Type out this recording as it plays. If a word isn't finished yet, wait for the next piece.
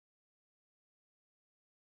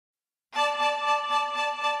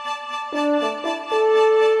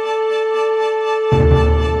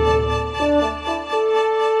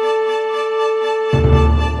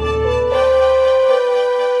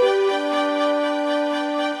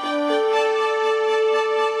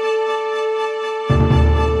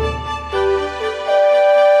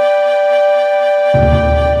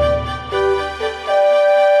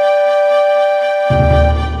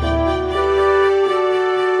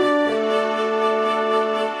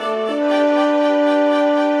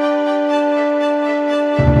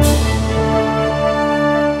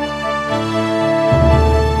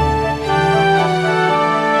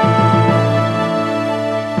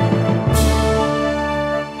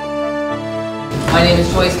My name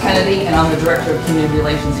is Joyce Kennedy, and I'm the Director of Community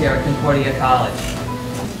Relations here at Concordia College.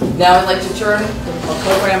 Now I'd like to turn the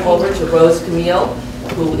program over to Rose Camille,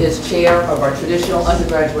 who is Chair of our Traditional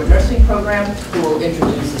Undergraduate Nursing Program, who will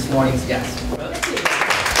introduce this morning's guest.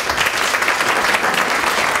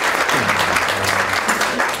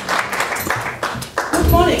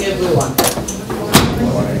 Good morning, everyone.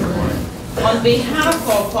 On behalf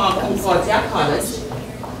of Concordia College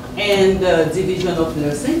and the Division of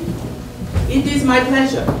Nursing, it is my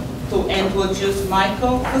pleasure to introduce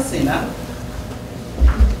Michael Fosina,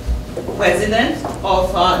 President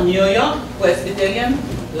of New York Presbyterian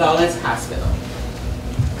Lawrence Hospital.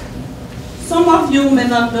 Some of you may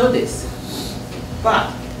not know this,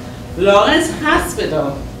 but Lawrence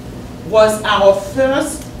Hospital was our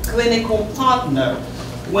first clinical partner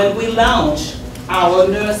when we launched our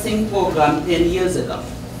nursing program 10 years ago.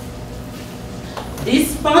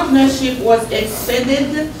 This partnership was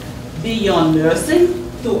extended beyond nursing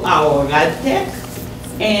to our RadTech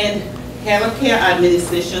and healthcare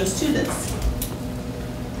administration students.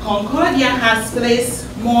 Concordia has placed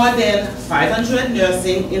more than 500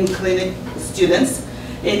 nursing in students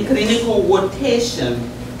in clinical rotation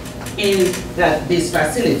in this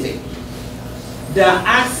facility. The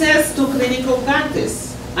access to clinical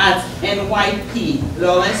practice at NYP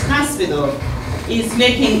Lawrence Hospital is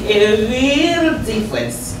making a real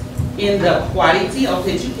difference in the quality of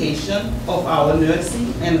education of our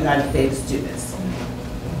nursing and RadTech students.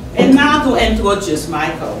 And now to introduce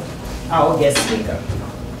Michael, our guest speaker.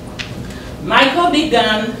 Michael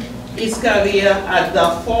began his career at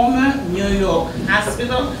the former New York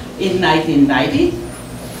Hospital in 1990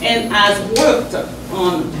 and has worked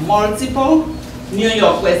on multiple New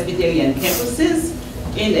York Presbyterian campuses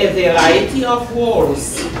in a variety of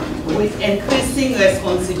roles with increasing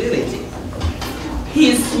responsibility.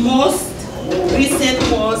 His most recent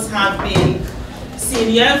roles have been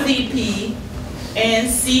Senior VP and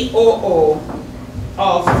COO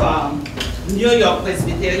of New York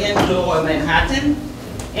Presbyterian Lower Manhattan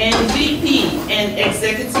and VP and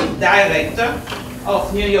Executive Director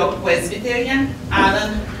of New York Presbyterian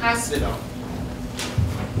Allen Hospital.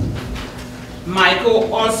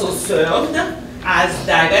 Michael also served as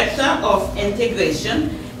Director of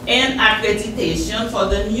Integration and Accreditation for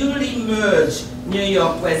the newly merged New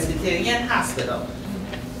York Presbyterian Hospital.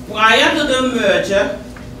 Prior to the merger,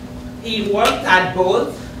 he worked at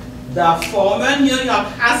both the former New York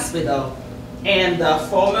Hospital and the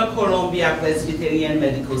former Columbia Presbyterian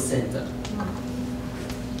Medical Center.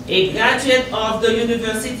 A graduate of the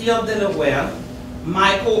University of Delaware,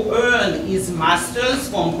 Michael earned his master's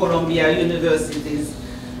from Columbia University's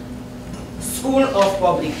School of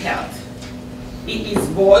Public Health. He is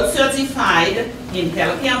board certified in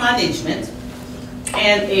healthcare management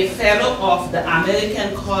and a fellow of the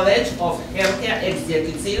American College of Healthcare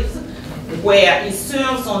Executives, where he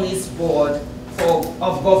serves on his board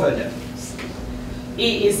of governors.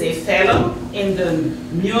 He is a fellow in the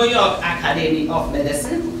New York Academy of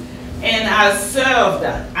Medicine and has served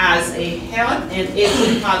as a Health and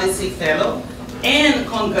Equity Policy Fellow and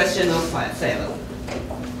Congressional Fellow.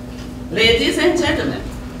 Ladies and gentlemen,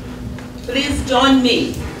 please join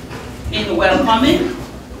me in welcoming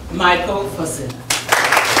Michael Fosina.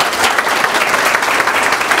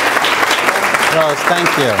 Rose, thank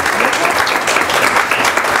you.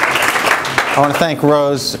 I want to thank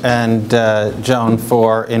Rose and Joan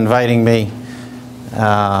for inviting me.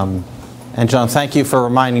 And Joan, thank you for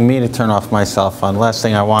reminding me to turn off my cell phone. Last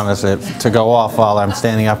thing I want is it to go off while I'm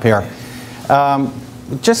standing up here.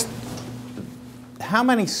 Just how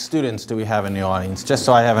many students do we have in the audience? Just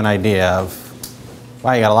so I have an idea of,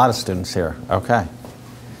 wow, you got a lot of students here. Okay.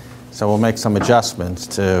 So we'll make some adjustments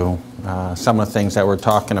to some of the things that we're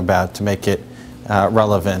talking about to make it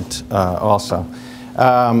relevant also.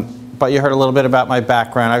 But you heard a little bit about my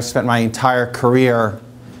background. I've spent my entire career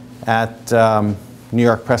at New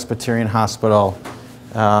York Presbyterian Hospital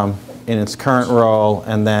in its current role,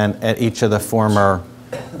 and then at each of the former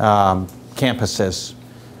campuses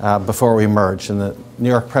before we merged. And the New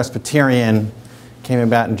York Presbyterian came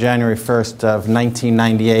about in January 1st of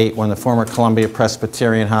 1998 when the former Columbia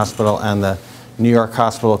Presbyterian Hospital and the New York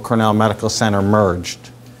Hospital Cornell Medical Center merged.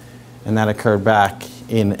 And that occurred back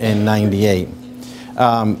in 98.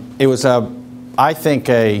 It was, I think,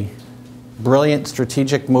 a brilliant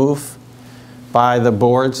strategic move by the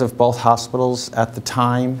boards of both hospitals at the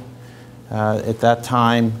time. At that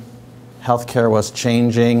time, healthcare was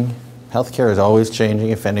changing. Healthcare is always changing.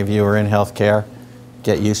 If any of you are in healthcare,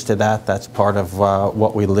 get used to that. That's part of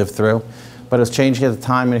what we live through. But it was changing at the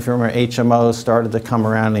time, and if you remember, HMOs started to come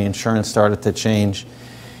around, the insurance started to change.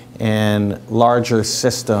 and larger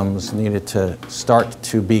systems needed to start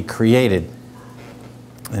to be created.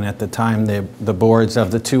 And at the time, the boards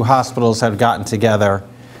of the two hospitals had gotten together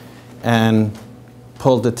and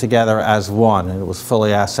pulled it together as one, and it was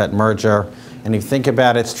fully asset merger. And if you think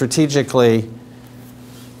about it strategically,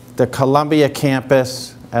 the Columbia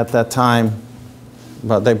campus at that time,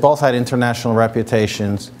 but they both had international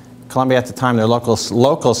reputations. Columbia at the time, their local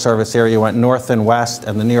service area went north and west,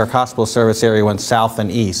 and the New York Hospital service area went south and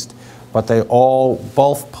east. But they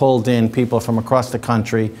both pulled in people from across the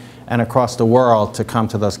country and across the world to come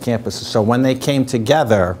to those campuses. So when they came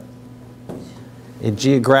together, it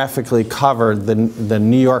geographically covered the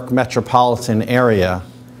New York metropolitan area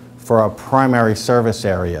for a primary service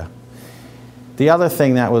area. The other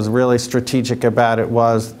thing that was really strategic about it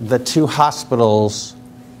was the two hospitals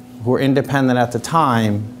who were independent at the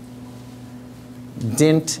time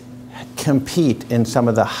didn't compete in some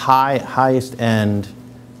of the highest end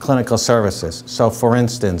clinical services. So for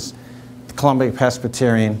instance, the Columbia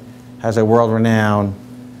Presbyterian has a world-renowned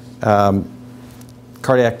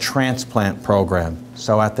cardiac transplant program.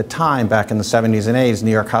 So at the time, back in the 70s and 80s,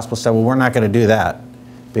 New York Hospital said, well, we're not going to do that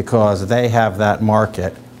because they have that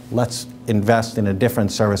market. Let's invest in a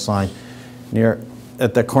different service line.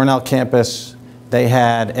 At the Cornell campus, they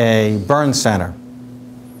had a burn center,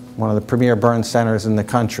 one of the premier burn centers in the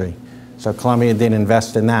country. So Columbia did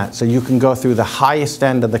invest in that. So you can go through the highest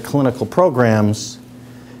end of the clinical programs,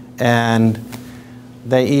 and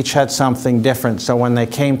they each had something different. So when they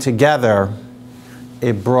came together,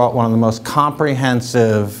 it brought one of the most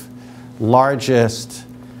comprehensive, largest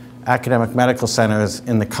academic medical centers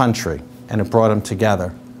in the country, and it brought them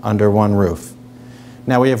together under one roof.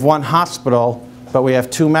 Now we have one hospital, but we have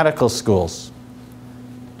two medical schools.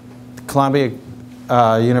 The Columbia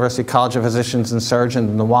University College of Physicians and Surgeons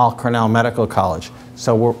and the Weill Cornell Medical College.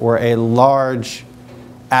 So we're a large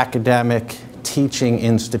academic teaching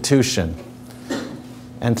institution.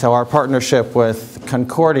 And so our partnership with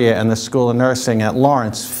Concordia and the School of Nursing at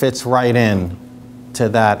Lawrence fits right in to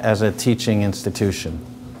that as a teaching institution.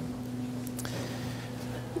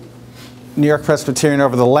 New York Presbyterian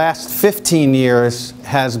over the last 15 years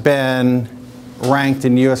has been ranked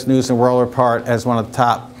in U.S. News and World Report as one of the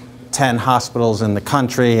top 10 hospitals in the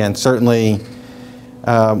country, and certainly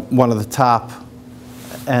one of the top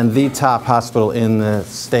and the top hospital in the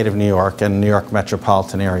state of New York and New York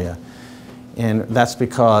metropolitan area. And that's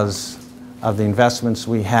because of the investments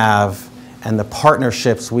we have and the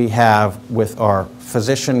partnerships we have with our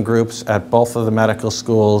physician groups at both of the medical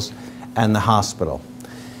schools and the hospital.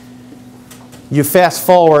 You fast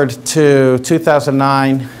forward to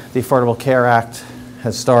 2009, the Affordable Care Act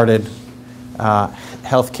has started.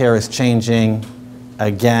 Healthcare is changing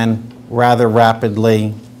again rather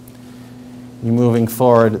rapidly. You're moving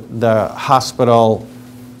forward. The hospital,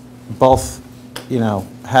 all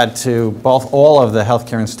of the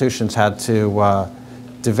healthcare institutions had to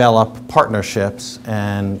develop partnerships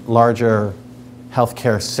and larger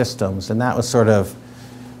healthcare systems, and that was sort of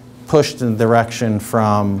pushed in the direction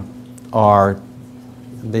from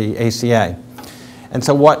the ACA. And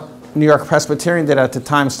so what New York Presbyterian did at the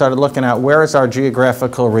time started looking at where is our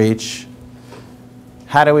geographical reach,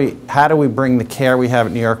 how do we bring the care we have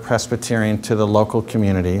at New York Presbyterian to the local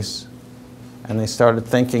communities, and they started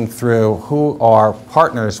thinking through who our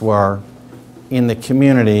partners were in the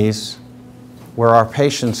communities where our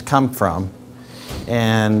patients come from,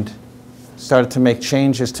 and started to make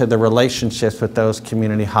changes to the relationships with those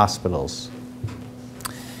community hospitals.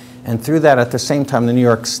 And through that, at the same time, the New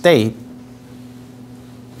York State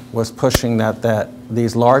was pushing that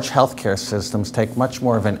these large healthcare systems take much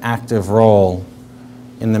more of an active role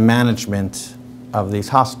in the management of these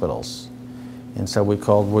hospitals. And so we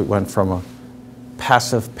went from a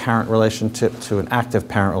passive parent relationship to an active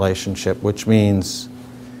parent relationship, which means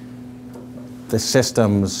the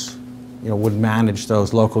systems would manage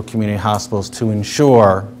those local community hospitals to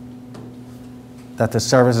ensure that the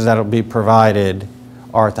services that will be provided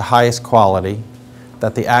are at the highest quality,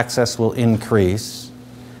 that the access will increase,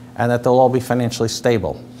 and that they'll all be financially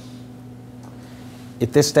stable.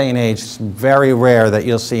 At this day and age, it's very rare that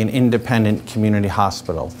you'll see an independent community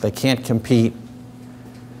hospital. They can't compete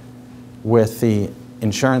with the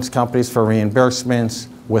insurance companies for reimbursements,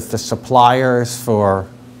 with the suppliers for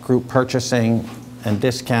group purchasing and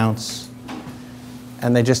discounts,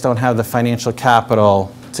 and they just don't have the financial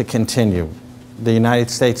capital to continue. The United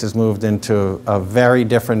States has moved into a very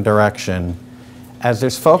different direction as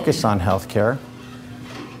there's focus on healthcare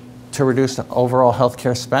to reduce the overall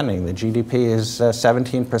healthcare spending. The GDP is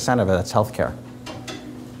 17% of it, that's healthcare.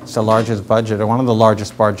 It's the largest budget, or one of the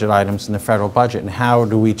largest budget items in the federal budget, and how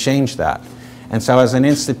do we change that? And so as an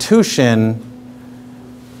institution,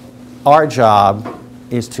 our job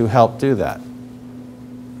is to help do that.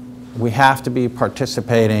 We have to be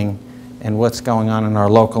participating in what's going on in our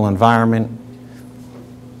local environment.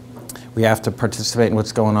 We have to participate in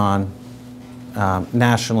what's going on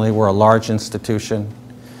nationally. We're a large institution.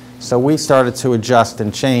 So we started to adjust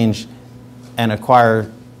and change and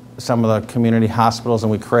acquire some of the community hospitals,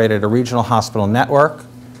 and we created a regional hospital network.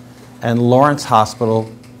 And Lawrence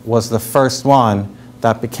Hospital was the first one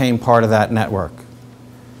that became part of that network.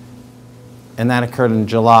 And that occurred in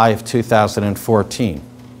July of 2014.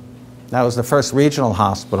 That was the first regional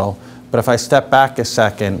hospital, but if I step back a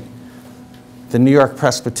second, the New York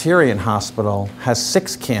Presbyterian Hospital has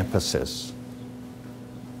 6 campuses.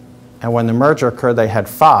 And when the merger occurred, they had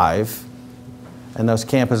 5. And those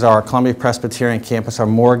campuses are our Columbia Presbyterian campus, our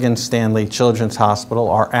Morgan Stanley Children's Hospital,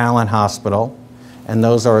 our Allen Hospital, and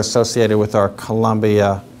those are associated with our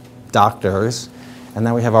Columbia doctors. And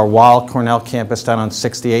then we have our Weill Cornell campus down on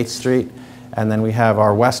 68th Street, and then we have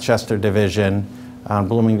our Westchester division on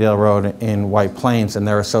Bloomingdale Road in White Plains, and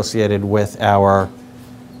they're associated with our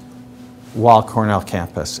Weill Cornell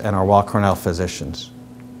campus and our Weill Cornell physicians.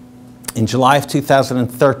 In July of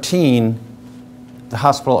 2013, the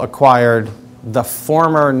hospital acquired the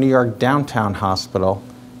former New York Downtown Hospital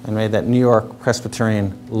and made that New York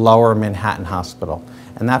Presbyterian Lower Manhattan Hospital.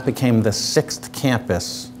 And that became the 6th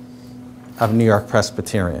campus of New York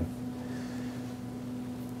Presbyterian.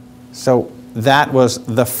 So that was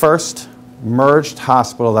the first merged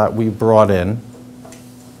hospital that we brought in.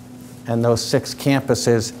 And those 6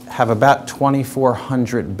 campuses have about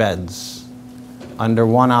 2,400 beds under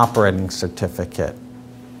one operating certificate.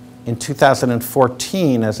 In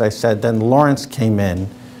 2014, as I said, then Lawrence came in,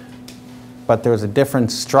 but there was a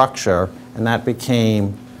different structure, and that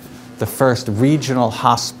became the first regional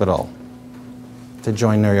hospital to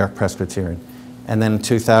join New York Presbyterian. And then in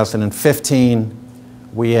 2015,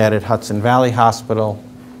 we added Hudson Valley Hospital.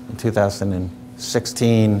 In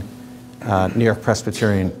 2016, New York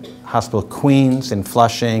Presbyterian Hospital Queens in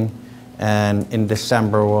Flushing, and in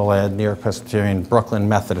December we'll add New York Presbyterian Brooklyn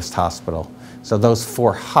Methodist Hospital. So those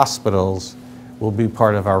 4 hospitals will be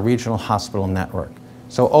part of our regional hospital network.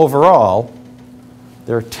 So overall,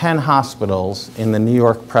 there are 10 hospitals in the New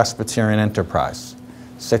York Presbyterian enterprise,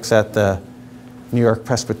 6 at the New York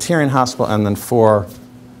Presbyterian Hospital, and then 4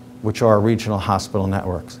 which are regional hospital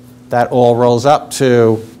networks. That all rolls up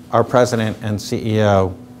to our president and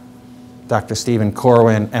CEO, Dr. Stephen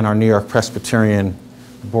Corwin, and our New York Presbyterian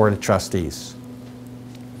Board of Trustees.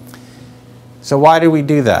 So why do we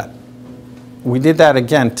do that? We did that,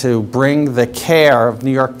 again, to bring the care of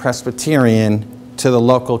New York Presbyterian to the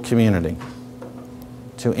local community,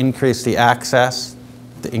 to increase the access,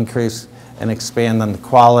 to increase and expand on the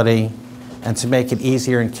quality, and to make it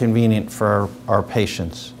easier and convenient for our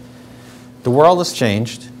patients. The world has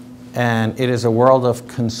changed, and it is a world of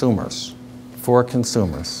consumers, for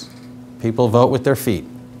consumers. People vote with their feet.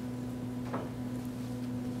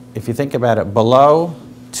 If you think about it, below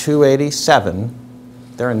 287,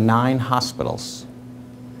 there are 9 hospitals.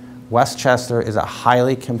 Westchester is a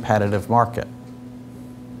highly competitive market.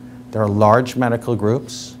 There are large medical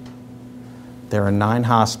groups. There are 9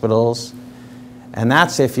 hospitals. And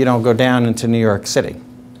that's if you don't go down into New York City.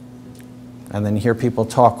 And then you hear people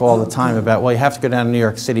talk all the time about, well, you have to go down to New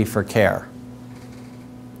York City for care.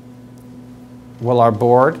 Well, our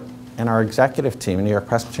board and our executive team in New York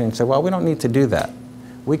Presbyterian said, well, we don't need to do that.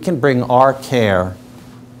 We can bring our care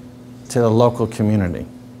to the local community,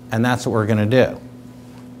 and that's what we're going to do.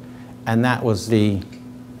 And that was the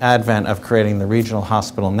advent of creating the regional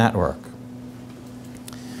hospital network.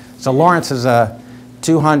 So Lawrence is a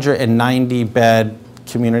 290-bed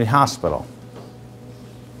community hospital.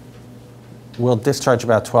 We'll discharge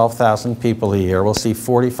about 12,000 people a year. We'll see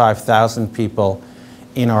 45,000 people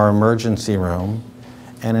in our emergency room,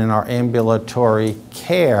 and in our ambulatory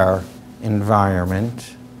care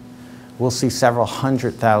environment, we'll see several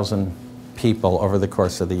 100,000 people over the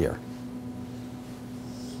course of the year,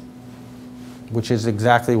 which is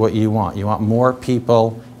exactly what you want. You want more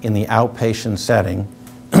people in the outpatient setting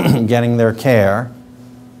getting their care,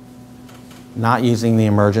 not using the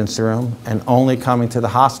emergency room, and only coming to the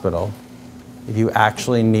hospital if you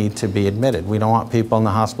actually need to be admitted. We don't want people in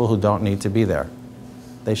the hospital who don't need to be there.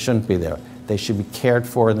 They shouldn't be there. They should be cared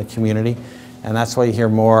for in the community, and that's why you hear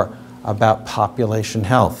more about population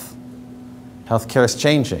health. Healthcare is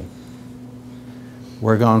changing.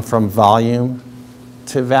 We're going from volume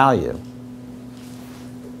to value.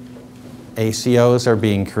 ACOs are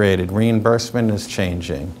being created. Reimbursement is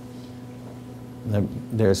changing.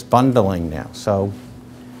 There's bundling now. So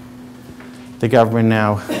the government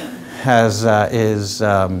now is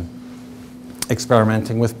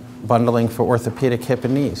experimenting with bundling for orthopedic hip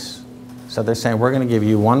and knees. So they're saying, we're going to give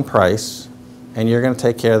you one price, and you're going to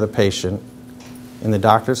take care of the patient in the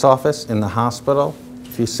doctor's office, in the hospital,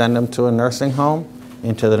 if you send them to a nursing home,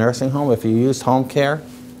 into the nursing home, if you use home care,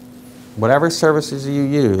 whatever services you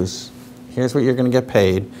use, here's what you're going to get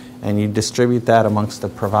paid, and you distribute that amongst the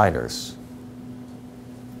providers.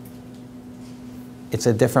 It's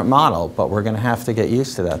a different model, but we're going to have to get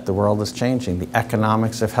used to that. The world is changing. The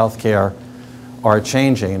economics of healthcare are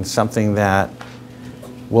changing, and something that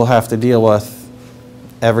we'll have to deal with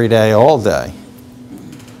every day, all day.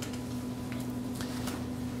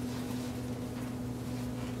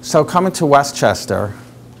 So coming to Westchester,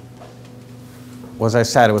 as I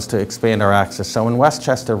said, it was to expand our access. So in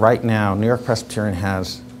Westchester right now, New York Presbyterian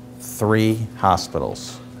has 3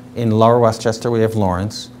 hospitals. In Lower Westchester, we have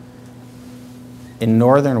Lawrence. In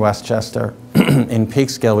Northern Westchester, in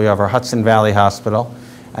Peekskill, we have our Hudson Valley Hospital.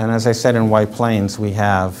 And as I said, in White Plains, we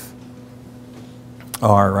have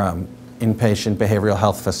our inpatient behavioral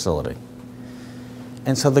health facility.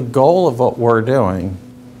 And so the goal of what we're doing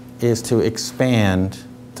is to expand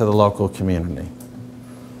to the local community.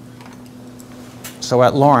 So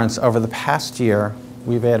at Lawrence, over the past year,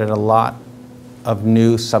 we've added a lot of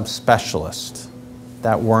new subspecialists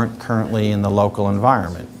that weren't currently in the local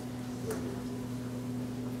environment.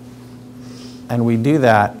 And we do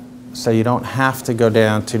that so you don't have to go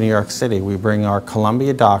down to New York City. We bring our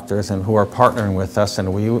Columbia doctors and who are partnering with us,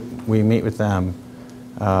 and we meet with them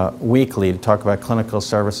weekly to talk about clinical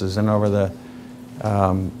services. And over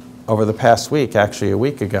the past week, actually a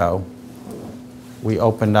week ago, we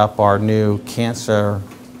opened up our new cancer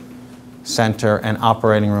center and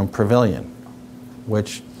operating room pavilion,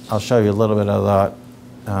 which I'll show you a little bit of that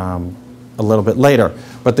a little bit later.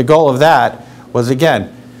 But the goal of that was,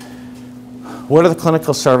 again, what are the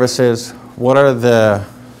clinical services? What are the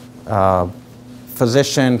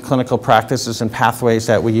physician clinical practices and pathways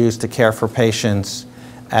that we use to care for patients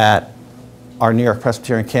at our New York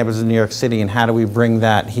Presbyterian campus in New York City, and how do we bring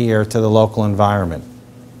that here to the local environment?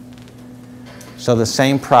 So the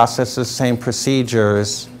same processes, same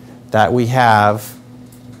procedures that we have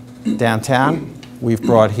downtown, we've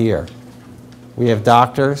brought here. We have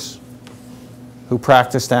doctors who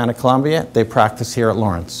practice down at Columbia, they practice here at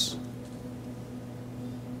Lawrence.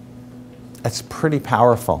 That's pretty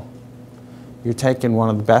powerful. You're taking one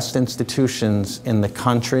of the best institutions in the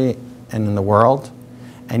country and in the world,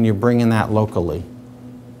 and you're bringing that locally.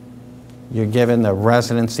 You're giving the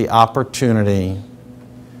residents the opportunity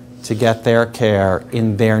to get their care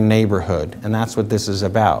in their neighborhood, and that's what this is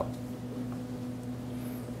about.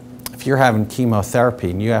 If you're having chemotherapy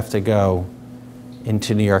and you have to go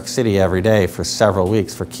into New York City every day for several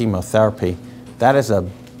weeks for chemotherapy, that is a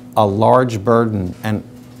large burden and,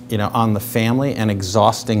 on the family, and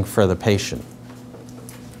exhausting for the patient.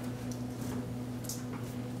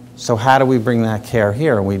 So how do we bring that care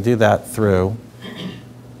here? And we do that through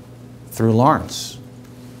Lawrence.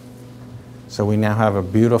 So we now have a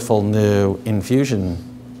beautiful new infusion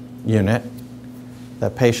unit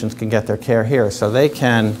that patients can get their care here. So they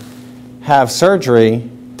can have surgery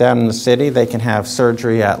down in the city, they can have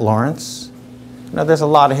surgery at Lawrence. There's a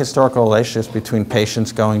lot of historical relationships between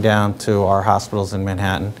patients going down to our hospitals in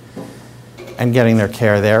Manhattan and getting their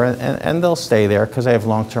care there, and they'll stay there because they have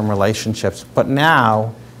long-term relationships. But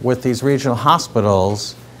now, with these regional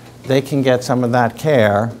hospitals, they can get some of that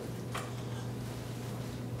care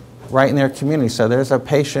right in their community. So there's a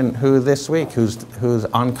patient who this week, whose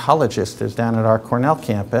oncologist is down at our Cornell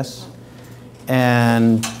campus,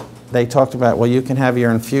 and they talked about, well, you can have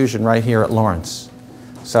your infusion right here at Lawrence.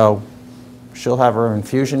 So she'll have her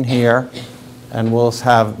infusion here, and we'll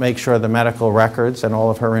make sure the medical records and all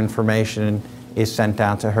of her information is sent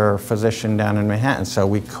down to her physician down in Manhattan. So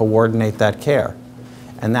we coordinate that care.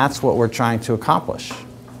 And that's what we're trying to accomplish.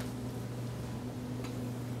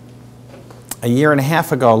 A year and a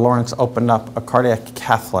half ago, Lawrence opened up a cardiac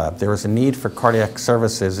cath lab. There was a need for cardiac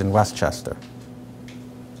services in Westchester.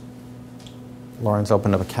 Lawrence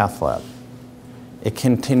opened up a cath lab. It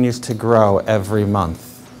continues to grow every month.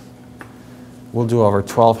 We'll do over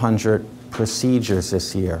 1,200 procedures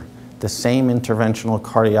this year. The same interventional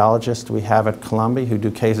cardiologists we have at Columbia, who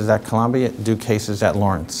do cases at Columbia, do cases at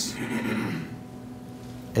Lawrence.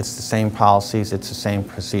 It's the same policies, it's the same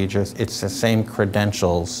procedures, it's the same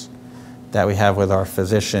credentials that we have with our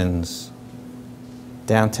physicians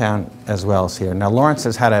downtown as well as here. Now, Lawrence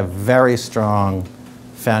has had a very strong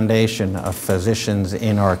foundation of physicians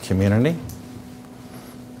in our community.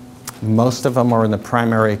 Most of them are in the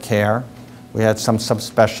primary care. We had some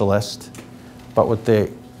subspecialists, but with the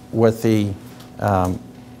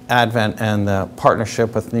advent and the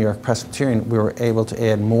partnership with New York Presbyterian, we were able to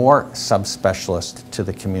add more subspecialists to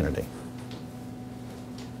the community.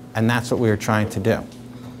 And that's what we were trying to do.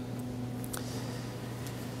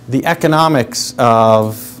 The economics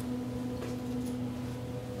of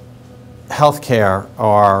healthcare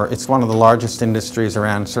it's one of the largest industries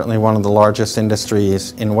around, certainly one of the largest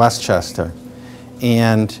industries in Westchester.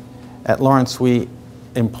 And at Lawrence, we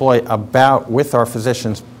employ about, with our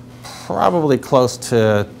physicians, probably close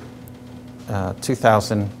to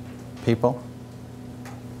 2,000 people.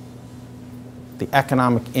 The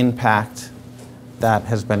economic impact that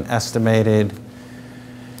has been estimated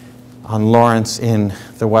on Lawrence in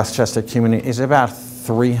the Westchester community is about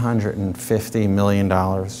 $350 million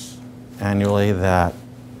annually that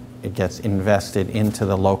it gets invested into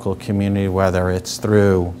the local community, whether it's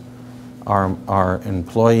through our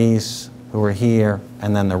employees who are here,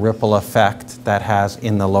 and then the ripple effect that has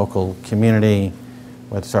in the local community,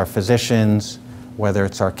 whether it's our physicians, whether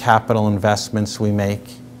it's our capital investments we make.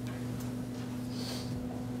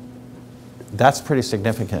 That's pretty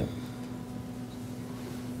significant.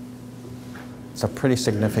 It's a pretty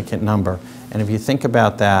significant number. And if you think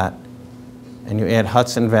about that, and you add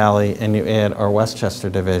Hudson Valley and you add our Westchester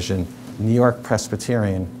division, New York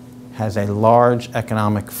Presbyterian has a large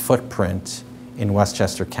economic footprint in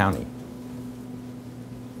Westchester County.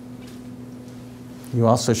 You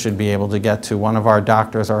also should be able to get to one of our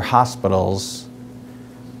doctors or hospitals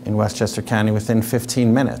in Westchester County within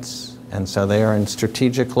 15 minutes. And so they are in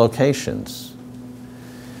strategic locations.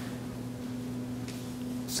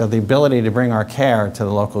 So the ability to bring our care to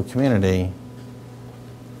the local community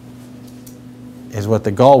is what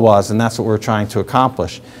the goal was, and that's what we're trying to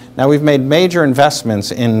accomplish. Now, we've made major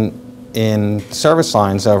investments in service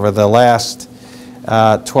lines over the last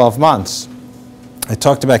 12 months. I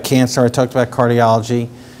talked about cancer, I talked about cardiology,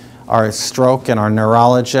 our stroke and our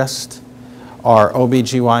neurologist, our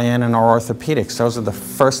OBGYN and our orthopedics. Those are the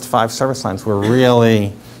first 5 service lines we're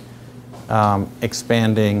really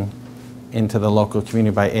expanding into the local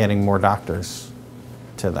community by adding more doctors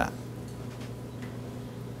to that.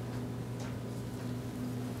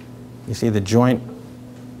 You see the joint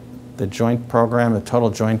program, the total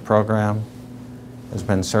joint program has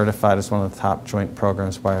been certified as one of the top joint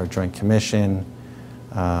programs by our Joint Commission.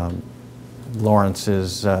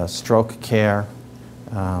 Lawrence's stroke care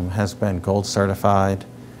has been gold certified.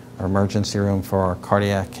 Our emergency room for our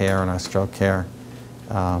cardiac care and our stroke care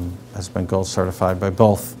has been gold certified by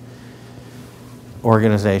both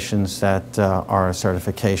organizations that are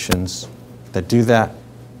certifications that do that.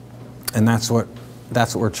 And that's what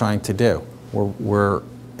we're trying to do. We're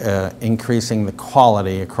increasing the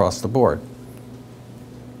quality across the board.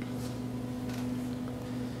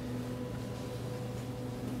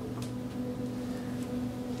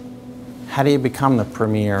 How do you become the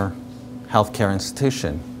premier healthcare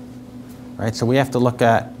institution? Right? So we have to look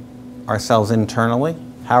at ourselves internally.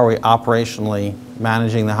 How are we operationally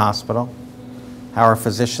managing the hospital? How are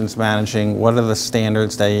physicians managing? What are the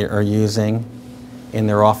standards they are using in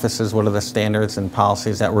their offices? What are the standards and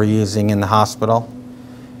policies that we're using in the hospital?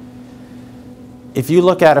 If you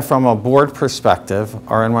look at it from a board perspective,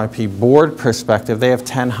 our NYP board perspective, they have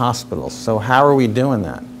 10 hospitals. So how are we doing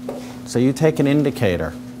that? So you take an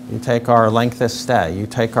indicator. You take our length of stay. You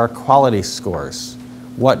take our quality scores.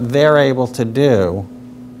 What they're able to do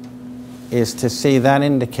is to see that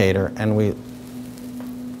indicator, and we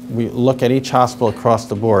look at each hospital across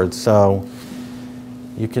the board. So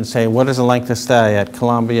you can say, what is the length of stay at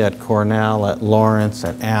Columbia, at Cornell, at Lawrence,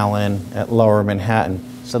 at Allen, at Lower Manhattan?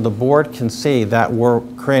 So the board can see that we're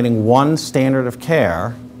creating one standard of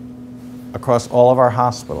care across all of our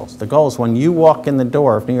hospitals. The goal is when you walk in the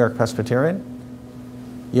door of New York Presbyterian,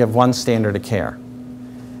 you have one standard of care.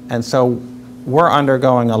 And so we're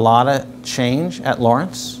undergoing a lot of change at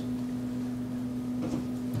Lawrence,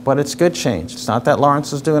 but it's good change. It's not that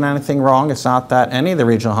Lawrence is doing anything wrong. It's not that any of the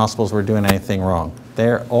regional hospitals were doing anything wrong.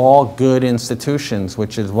 They're all good institutions,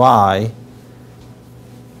 which is why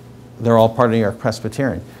they're all part of New York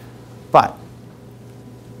Presbyterian. But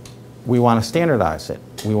we want to standardize it.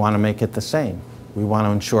 We want to make it the same. We want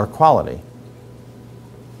to ensure quality.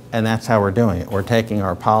 And that's how we're doing it. We're taking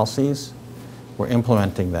our policies, we're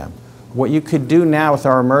implementing them. What you could do now with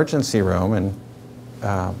our emergency room, and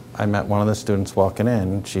I met one of the students walking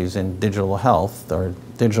in, she's in digital health or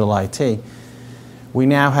digital IT. We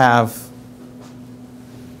now have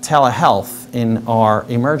telehealth in our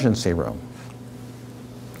emergency room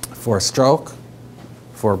for stroke,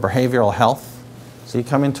 for behavioral health. So you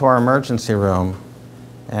come into our emergency room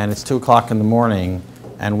and it's 2 o'clock in the morning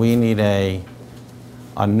and we need a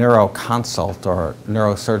neuro consult or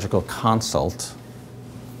neurosurgical consult.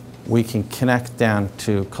 we can connect down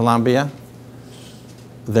to Columbia.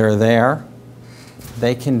 They're there.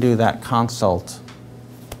 They can do that consult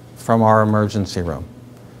from our emergency room.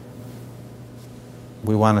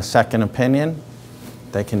 We want a second opinion,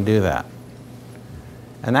 they can do that.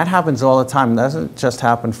 And that happens all the time. It doesn't just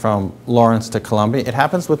happen from Lawrence to Columbia. It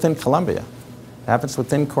happens within Columbia. It happens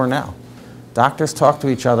within Cornell. Doctors talk to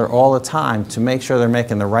each other all the time to make sure they're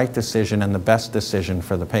making the right decision and the best decision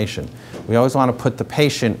for the patient. We always want to put the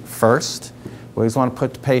patient first. We always want to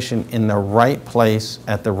put the patient in the right place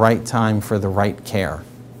at the right time for the right care.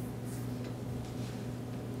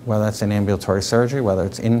 Whether that's in ambulatory surgery, whether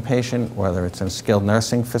it's inpatient, whether it's in a skilled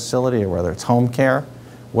nursing facility, or whether it's home care,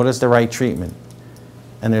 what is the right treatment?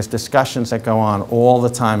 And there's discussions that go on all the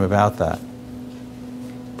time about that.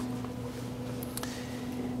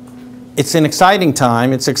 It's an exciting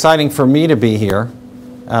time. It's exciting for me to be here.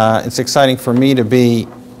 It's exciting for me to be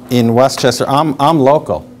in Westchester. I'm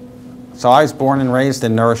local. So I was born and raised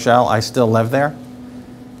in New Rochelle. I still live there.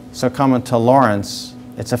 So coming to Lawrence,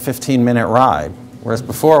 it's a 15-minute ride. Whereas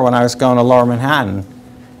before, when I was going to Lower Manhattan,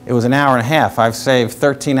 it was an hour and a half. I've saved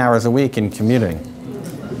 13 hours a week in commuting.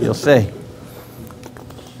 You'll see.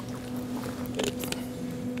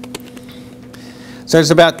 So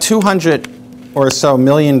there's about $200 or so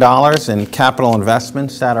million in capital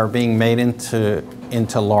investments that are being made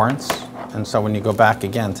into Lawrence. And so when you go back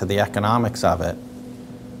again to the economics of it,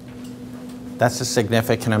 that's a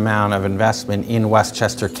significant amount of investment in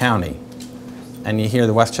Westchester County. And you hear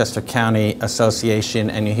the Westchester County Association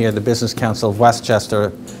and you hear the Business Council of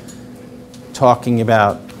Westchester talking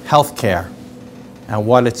about healthcare and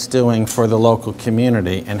what it's doing for the local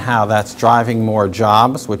community and how that's driving more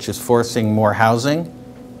jobs, which is forcing more housing,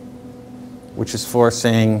 which is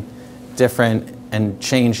forcing different and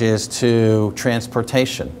changes to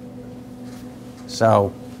transportation.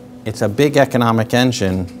 So it's a big economic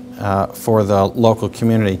engine for the local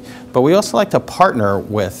community. But we also like to partner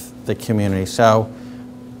with the community. So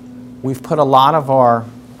we've put a lot of our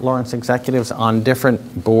Lawrence executives on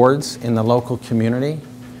different boards in the local community.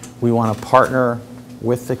 We want to partner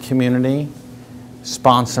with the community,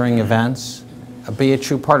 sponsoring events, be a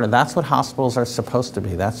true partner. That's what hospitals are supposed to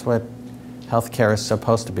be. That's what healthcare is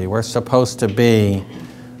supposed to be. We're supposed to be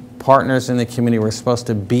partners in the community. We're supposed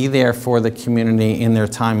to be there for the community in their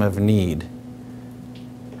time of need.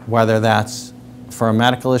 Whether that's for a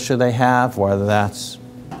medical issue they have, whether that's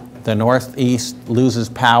the Northeast loses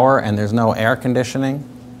power and there's no air conditioning.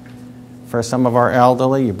 For some of our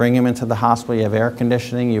elderly, you bring them into the hospital, you have air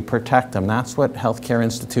conditioning, you protect them. That's what healthcare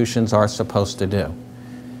institutions are supposed to do.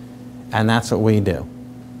 And that's what we do.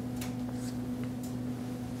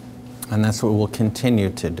 And that's what we'll continue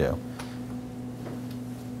to do.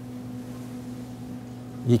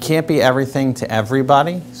 You can't be everything to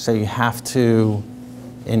everybody, so you have to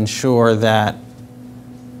ensure that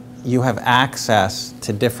you have access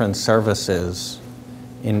to different services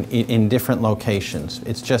in different locations.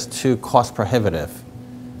 It's just too cost prohibitive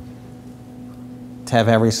to have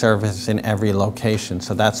every service in every location.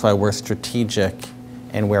 So that's why we're strategic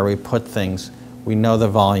in where we put things. We know the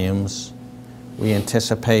volumes. We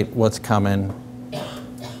anticipate what's coming.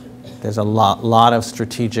 There's a lot of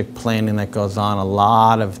strategic planning that goes on, a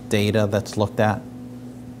lot of data that's looked at.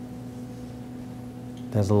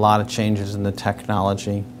 There's a lot of changes in the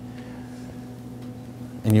technology.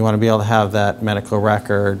 And you want to be able to have that medical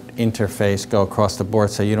record interface go across the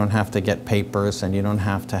board so you don't have to get papers and you don't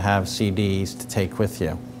have to have CDs to take with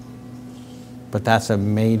you. But that's a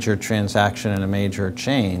major transaction and a major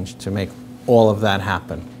change to make all of that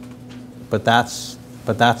happen. But that's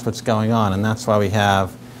what's going on, and that's why we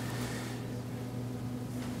have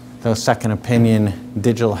those second opinion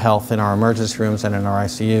digital health in our emergency rooms and in our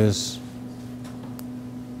ICUs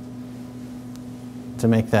to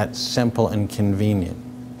make that simple and convenient.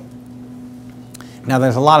 Now,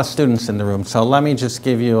 there's a lot of students in the room, so let me just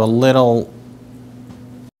give you a little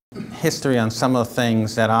history on some of the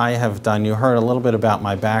things that I have done. You heard a little bit about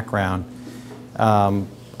my background. I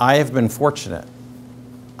have been fortunate.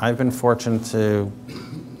 I've been fortunate to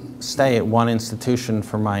stay at one institution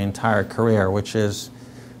for my entire career, which is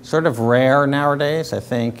sort of rare nowadays. I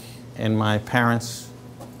think in my parents'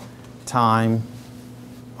 time,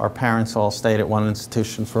 our parents all stayed at one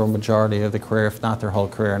institution for a majority of the career, if not their whole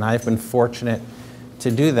career, and I've been fortunate to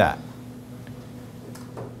do that.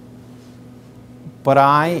 But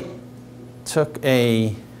I took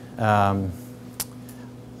a, I'm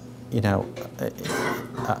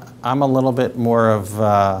a little bit more of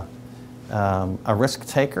a risk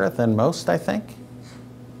taker than most, I think.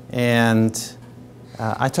 And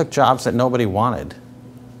I took jobs that nobody wanted,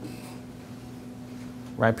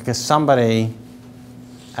 right? Because somebody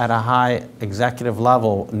at a high executive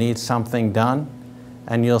level needs something done,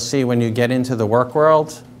 and you'll see when you get into the work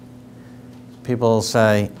world, people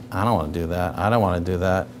say, I don't want to do that, I don't want to do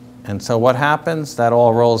that. And so what happens? That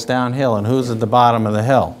all rolls downhill, and who's at the bottom of the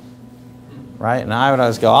hill? Right? And I would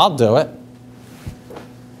always go, I'll do it.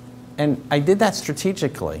 And I did that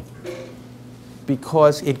strategically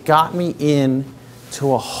because it got me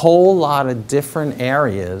into a whole lot of different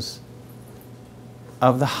areas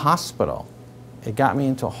of the hospital. It got me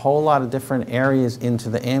into a whole lot of different areas into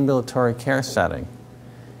the ambulatory care setting,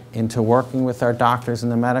 into working with our doctors in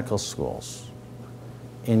the medical schools,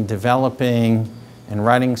 in developing and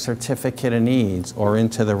writing certificate of needs, or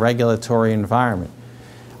into the regulatory environment.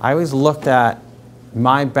 I always looked at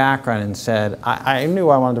my background and said, I knew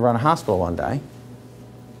I wanted to run a hospital one day,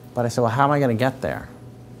 but I said, well, how am I going to get there?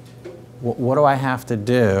 What do I have to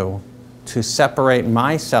do to separate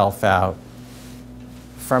myself out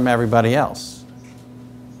from everybody else?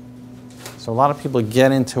 So a lot of people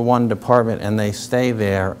get into one department and they stay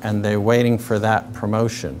there and they're waiting for that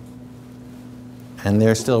promotion. And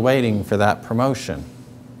they're still waiting for that promotion,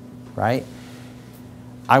 right?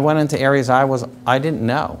 I went into areas I didn't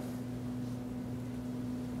know.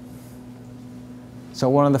 So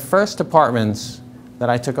one of the first departments that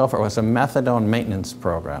I took over was a methadone maintenance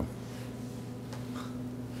program.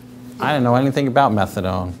 I didn't know anything about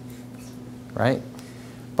methadone, right?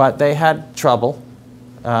 But they had trouble,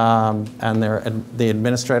 and the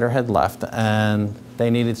administrator had left, and they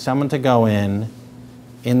needed someone to go in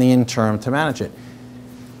the interim to manage it.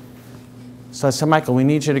 So I said, Michael, we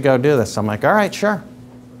need you to go do this. I'm like, all right, sure.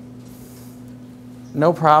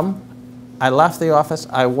 No problem. I left the office.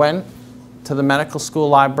 I went to the medical school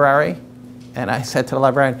library, and I said to the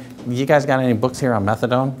librarian, you guys got any books here on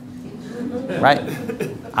methadone? Right?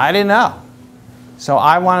 I didn't know. So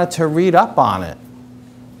I wanted to read up on it,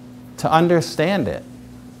 to understand it.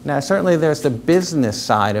 Now, certainly there's the business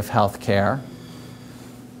side of healthcare.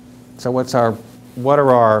 So what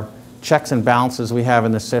are our checks and balances we have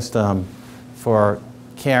in the system for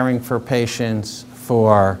caring for patients,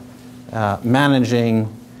 for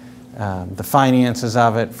managing the finances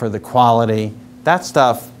of it, for the quality? That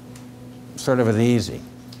stuff sort of is easy,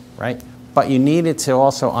 right? But you needed to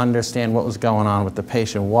also understand what was going on with the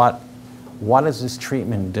patient. What does this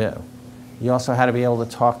treatment do? You also had to be able to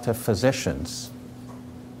talk to physicians.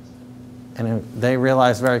 And they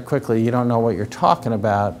realized very quickly, you don't know what you're talking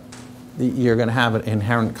about, you're going to have an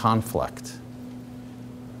inherent conflict.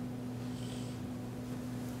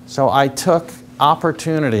 So I took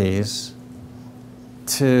opportunities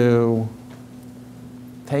to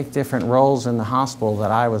take different roles in the hospital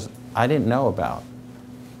that I didn't know about.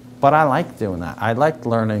 But I liked doing that. I liked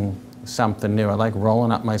learning something new. I liked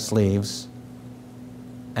rolling up my sleeves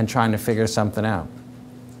and trying to figure something out.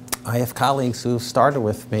 I have colleagues who started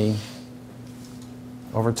with me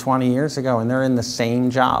over 20 years ago, and they're in the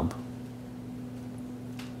same job.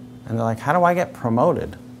 And they're like, how do I get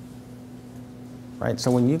promoted? Right?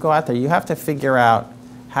 So when you go out there, you have to figure out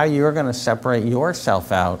how you're going to separate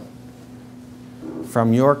yourself out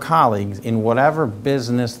from your colleagues in whatever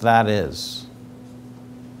business that is.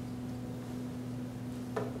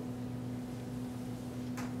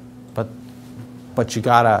 But you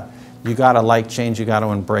gotta like change. You gotta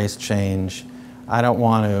embrace change. I don't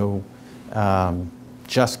want to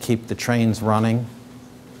just keep the trains running.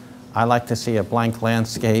 I like to see a blank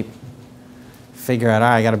landscape. Figure out, all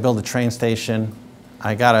right, I got to build a train station.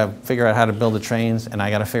 I got to figure out how to build the trains, and I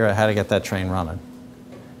got to figure out how to get that train running.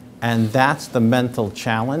 And that's the mental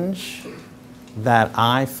challenge that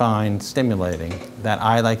I find stimulating, that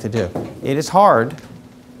I like to do. It is hard.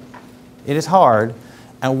 It is hard.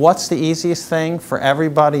 And what's the easiest thing for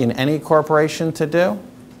everybody in any corporation to do?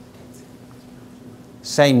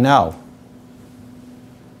 Say no.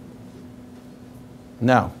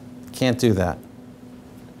 No, can't do that.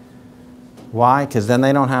 Why? Because then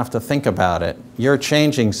they don't have to think about it. You're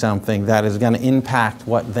changing something that is going to impact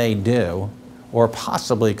what they do, or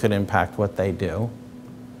possibly could impact what they do.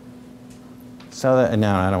 So that,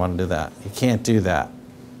 no, I don't want to do that. You can't do that.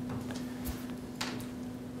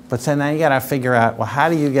 But then now you got to figure out, well, how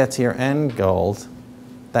do you get to your end goal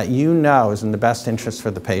that you know is in the best interest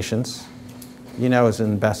for the patients, you know is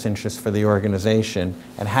in the best interest for the organization,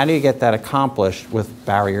 and how do you get that accomplished with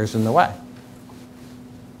barriers in the way?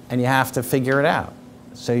 And you have to figure it out.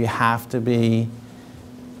 So you have to be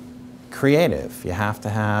creative. You have to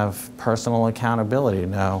have personal accountability to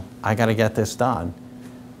know, I got to get this done.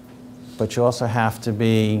 But you also have to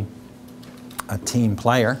be a team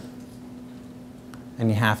player. And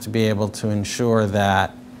you have to be able to ensure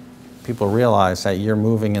that people realize that you're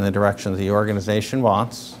moving in the direction that the organization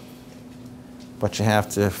wants, but you have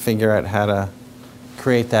to figure out how to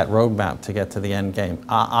create that roadmap to get to the end game.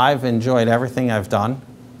 I've enjoyed everything I've done.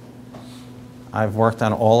 I've worked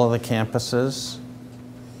on all of the campuses,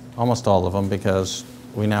 almost all of them, because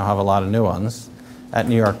we now have a lot of new ones at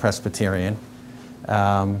New York Presbyterian.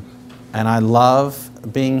 And I love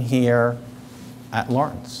being here at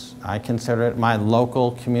Lawrence. I consider it my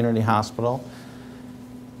local community hospital.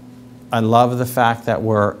 I love the fact that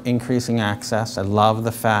we're increasing access. I love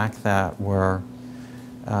the fact that we're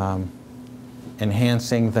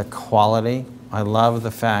enhancing the quality. I love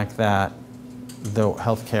the fact that the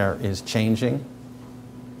healthcare is changing.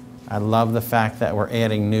 I love the fact that we're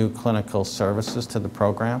adding new clinical services to the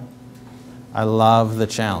program. I love the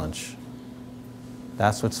challenge.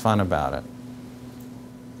 That's what's fun about it.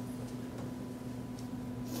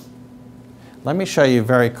 Let me show you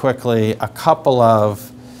very quickly a couple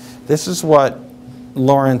of, this is what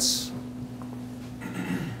Lawrence,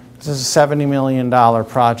 this is a $70 million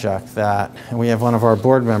project that, and we have one of our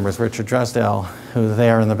board members, Richard Dresdale, who's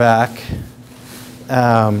there in the back.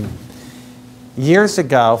 Years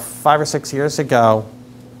ago, 5 or 6 years ago,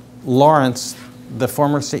 Lawrence, the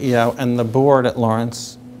former CEO, and the board at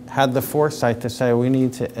Lawrence had the foresight to say we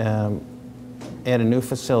need to add a new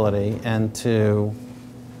facility and to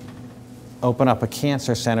open up a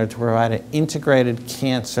cancer center to provide an integrated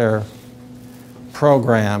cancer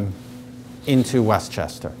program into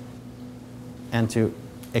Westchester and to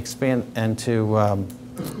expand and to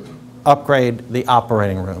upgrade the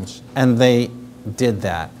operating rooms. And they did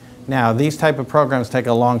that. Now, these type of programs take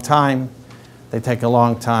a long time. They take a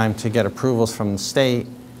long time to get approvals from the state.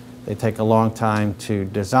 They take a long time to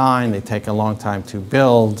design. They take a long time to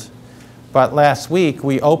build. But last week,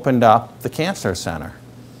 we opened up the cancer center.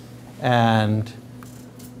 And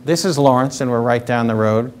this is Lawrence, and we're right down the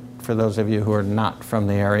road, for those of you who are not from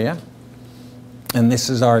the area. And this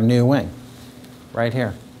is our new wing, right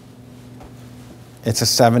here. It's a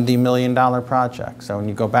 $70 million project. So when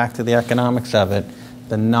you go back to the economics of it,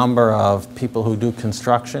 the number of people who do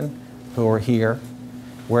construction, who are here,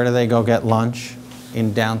 where do they go get lunch?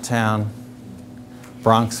 In downtown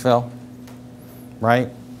Bronxville, right?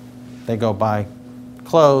 They go buy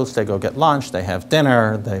clothes, they go get lunch, they have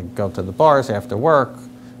dinner, they go to the bars after work,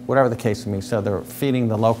 whatever the case may be. So they're feeding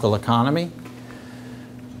the local economy.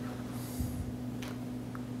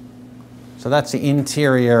 So that's the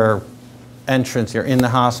interior entrance. You're in the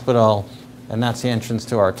hospital, and that's the entrance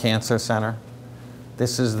to our cancer center.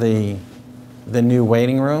 This is the new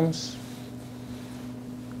waiting rooms.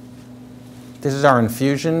 This is our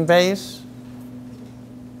infusion bays.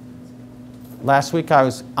 Last week I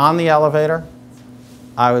was on the elevator.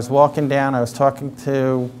 I was walking down. I was talking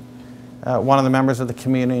to one of the members of the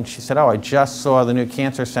community, and she said, "Oh, I just saw the new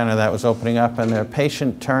cancer center that was opening up." And the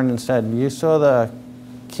patient turned and said, "You saw the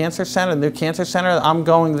cancer center, the new cancer center? I'm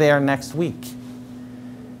going there next week."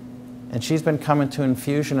 And she's been coming to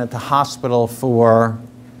infusion at the hospital for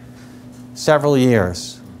several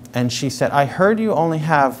years. And she said, "I heard you only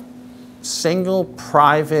have single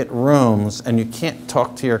private rooms and you can't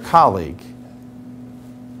talk to your colleague."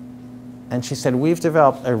 And she said, "We've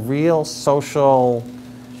developed a real social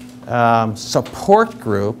support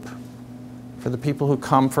group for the people who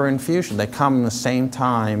come for infusion. They come the same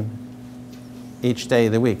time each day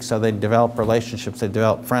of the week. So they develop relationships, they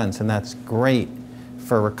develop friends, and that's great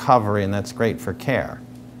for recovery and that's great for care."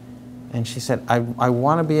 And she said, I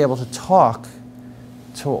want to be able to talk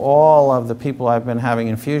to all of the people I've been having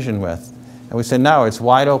infusion with. And we said, no, it's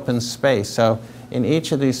wide open space. So in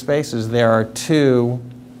each of these spaces, there are 2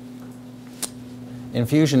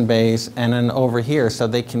 infusion bays and then over here, so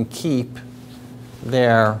they can keep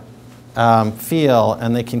their feel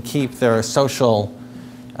and they can keep their social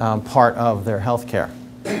part of their health care.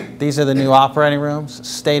 These are the new operating rooms,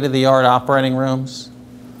 state-of-the-art operating rooms.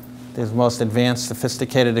 There's the most advanced,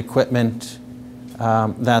 sophisticated equipment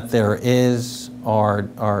that there is.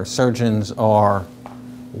 Our surgeons are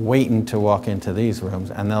waiting to walk into these rooms,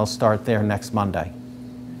 and they'll start there next Monday.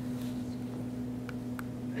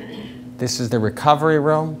 This is the recovery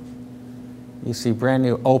room. You see brand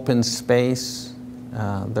new open space.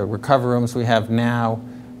 The recovery rooms we have now,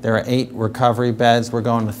 there are 8 recovery beds. We're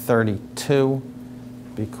going to 32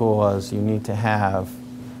 because you need to have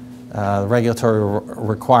regulatory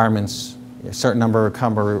requirements, a certain number of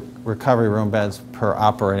recovery room beds per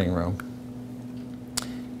operating room.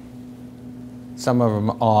 Some of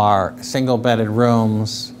them are single-bedded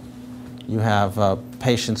rooms. You have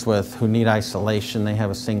patients who need isolation. They have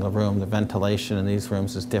a single room. The ventilation in these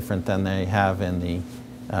rooms is different than they have in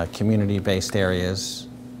the community-based areas.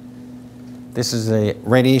 This is a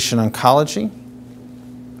radiation oncology.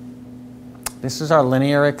 This is our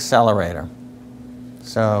linear accelerator.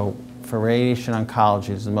 So for radiation oncology,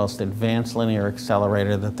 it's the most advanced linear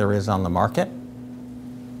accelerator that there is on the market.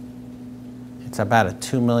 It's about a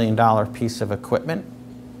 $2 million piece of equipment.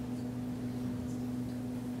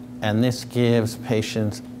 And this gives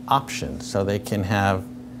patients options. So they can have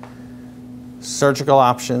surgical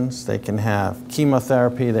options, they can have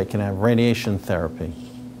chemotherapy, they can have radiation therapy.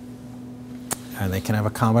 And they can have a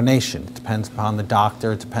combination. It depends upon the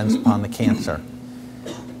doctor, it depends upon the cancer.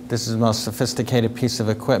 This is the most sophisticated piece of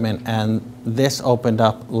equipment, and this opened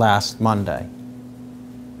up last Monday.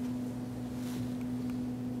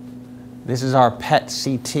 This is our PET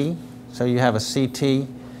CT. So you have a CT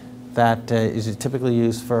that is typically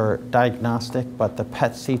used for diagnostic, but the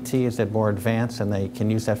PET CT is more advanced, and they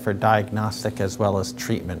can use that for diagnostic as well as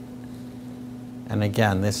treatment. And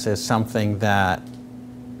again, this is something that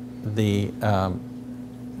the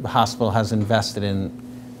hospital has invested in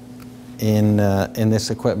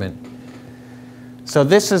this equipment. So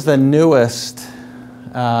this is the newest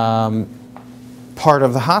part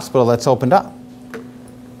of the hospital that's opened up.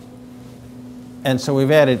 And so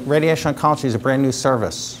we've added, radiation oncology is a brand new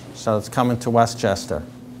service. So it's coming to Westchester,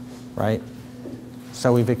 right?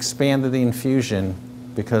 So we've expanded the infusion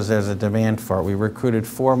because there's a demand for it. We recruited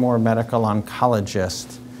 4 more medical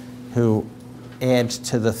oncologists who add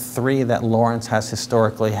to the 3 that Lawrence has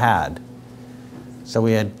historically had. So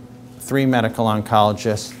we had 3 medical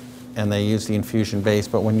oncologists, and they use the infusion base,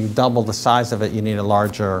 but when you double the size of it, you need a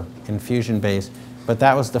larger infusion base. But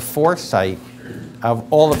that was the foresight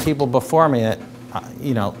of all the people before me that,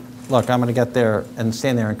 you know, look, I'm going to get there and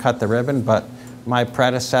stand there and cut the ribbon, but my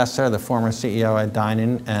predecessor, the former CEO at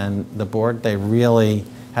Dynan, and the board, they really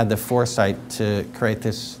had the foresight to create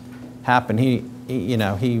this happen. He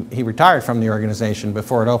retired from the organization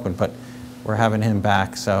before it opened, but we're having him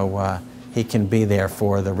back so he can be there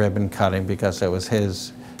for the ribbon cutting because it was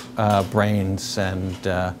his brains and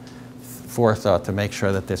forethought to make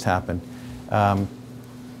sure that this happened.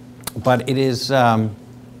 But it is,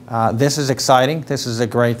 this is exciting. This is a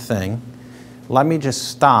great thing. Let me just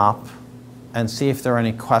stop and see if there are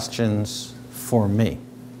any questions for me.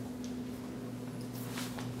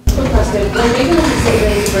 Quick question. When making the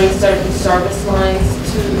decision to bring certain service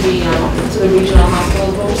lines to the regional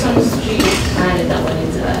hospitals, what were some of the strategic planning that went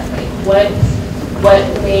into that? Like, what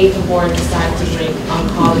made the board decide to bring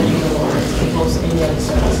oncology to Lawrence as opposed to any other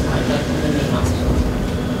service line like in the main hospital?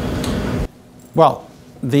 Well,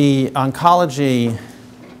 the oncology,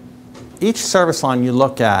 each service line you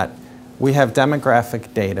look at, we have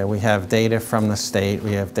demographic data. We have data from the state.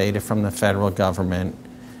 We have data from the federal government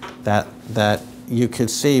that you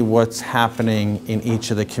could see what's happening in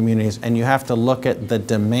each of the communities. And you have to look at the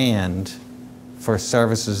demand for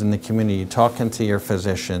services in the community. You're talking to your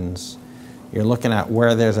physicians. You're looking at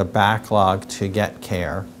where there's a backlog to get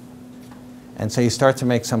care. And so you start to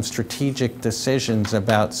make some strategic decisions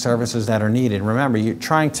about services that are needed. Remember, you're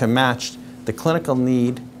trying to match the clinical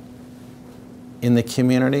need in the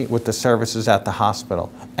community with the services at the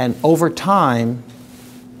hospital. And over time,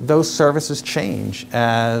 those services change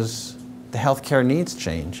as the healthcare needs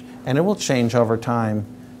change. And it will change over time,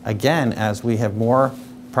 again, as we have more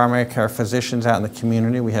primary care physicians out in the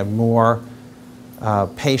community. We have more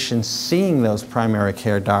patients seeing those primary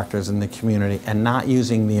care doctors in the community and not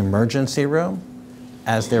using the emergency room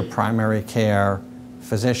as their primary care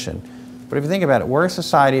physician. But if you think about it, we're a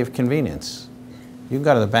society of convenience. You can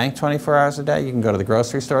go to the bank 24 hours a day. You can go to the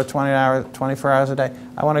grocery store 24 hours a day.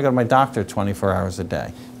 I want to go to my doctor 24 hours a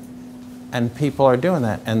day. And people are doing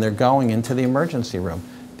that, and they're going into the emergency room.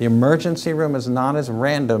 The emergency room is not as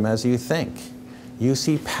random as you think. You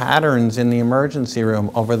see patterns in the emergency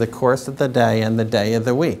room over the course of the day and the day of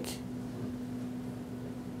the week.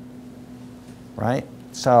 Right?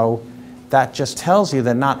 So that just tells you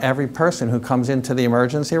that not every person who comes into the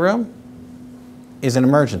emergency room is an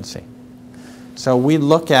emergency. So we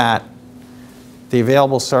look at the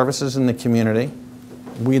available services in the community,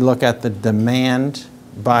 we look at the demand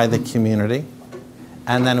by the community,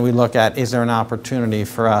 and then we look at, is there an opportunity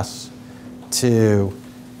for us to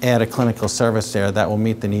add a clinical service there that will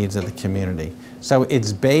meet the needs of the community. So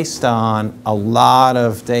it's based on a lot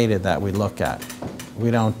of data that we look at. We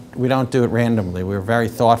don't do it randomly. We're very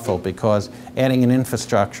thoughtful because adding an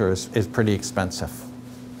infrastructure is pretty expensive.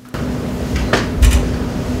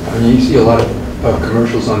 I mean, you see a lot of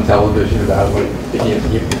commercials on television about what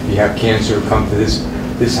if you have cancer, come to this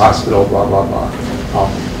hospital, blah, blah, blah.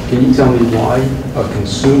 Can you tell me why a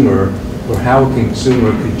consumer, or how a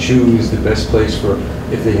consumer could choose the best place for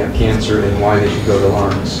if they have cancer and why they should go to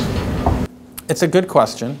Lawrence? It's a good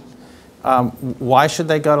question. Why should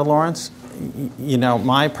they go to Lawrence? You know,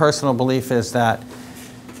 my personal belief is that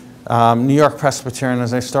New York Presbyterian,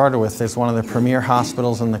 as I started with, is one of the premier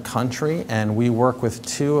hospitals in the country, and we work with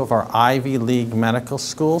 2 of our Ivy League medical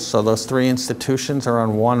schools. So those 3 institutions are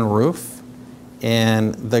on one roof,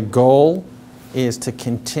 and the goal is to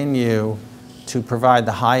continue to provide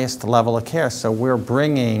the highest level of care. So we're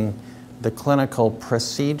bringing the clinical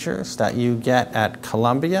procedures that you get at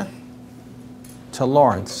Columbia to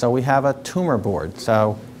Lawrence. So we have a tumor board.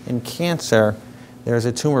 So in cancer, there's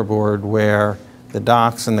a tumor board where the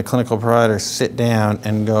docs and the clinical providers sit down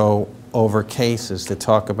and go over cases to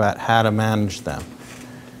talk about how to manage them.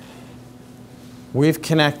 We've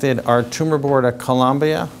connected our tumor board at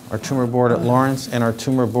Columbia, our tumor board at Lawrence, and our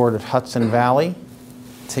tumor board at Hudson Valley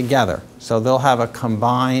together. So they'll have a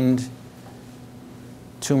combined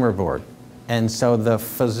tumor board. And so the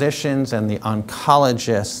physicians and the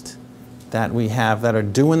oncologists that we have that are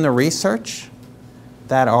doing the research,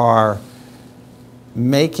 that are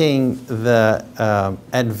making the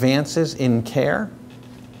advances in care,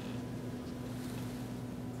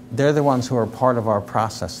 they're the ones who are part of our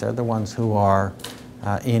process. They're the ones who are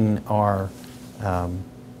in our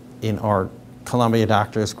Columbia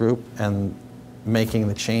Doctors group and making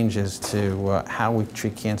the changes to how we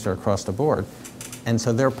treat cancer across the board. And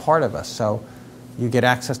so they're part of us. So you get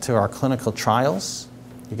access to our clinical trials,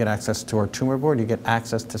 you get access to our tumor board, you get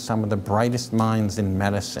access to some of the brightest minds in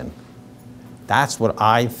medicine. That's what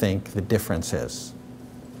I think the difference is.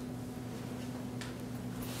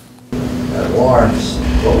 At Lawrence,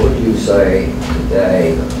 what would you say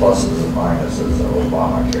today the pluses and minuses of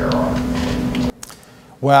Obamacare are?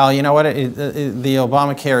 Well, you know what? The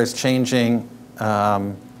Obamacare is changing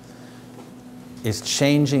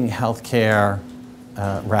healthcare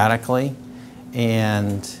radically,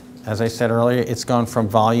 and as I said earlier, it's gone from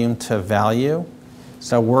volume to value.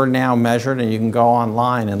 So we're now measured, and you can go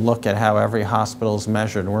online and look at how every hospital is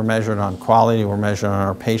measured. We're measured on quality, we're measured on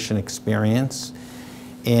our patient experience,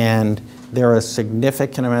 and there are a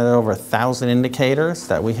significant amount, over 1,000 indicators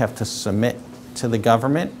that we have to submit to the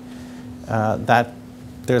government. That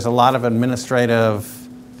there's a lot of administrative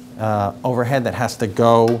overhead that has to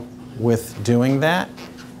go with doing that.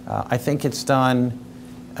 I think it's done,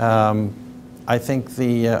 I think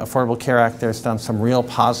the Affordable Care Act, there's done some real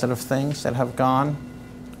positive things that have gone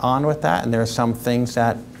on with that, and there are some things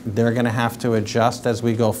that they're going to have to adjust as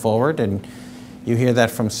we go forward, and you hear that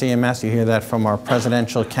from CMS, you hear that from our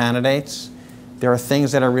presidential candidates. There are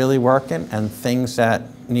things that are really working and things that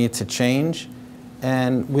need to change,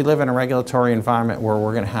 and we live in a regulatory environment where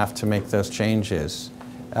we're going to have to make those changes.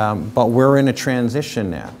 But we're in a transition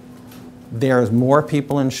now. There's more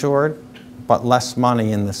people insured, but less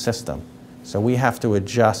money in the system. So we have to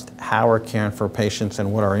adjust how we're caring for patients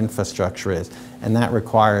and what our infrastructure is. And that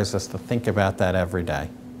requires us to think about that every day.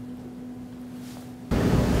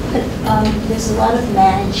 But there's a lot of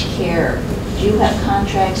managed care. Do you have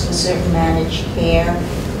contracts with certain managed care?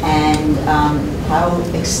 And how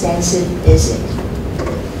extensive is it?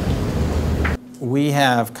 We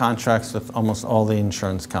have contracts with almost all the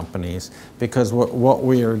insurance companies, because what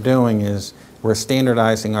we are doing is we're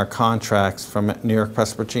standardizing our contracts from New York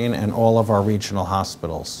Presbyterian and all of our regional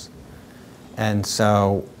hospitals. And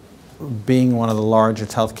so, being one of the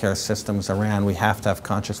largest healthcare systems around, we have to have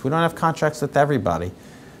contracts. We don't have contracts with everybody,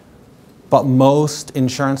 but most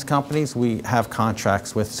insurance companies we have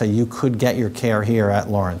contracts with, so you could get your care here at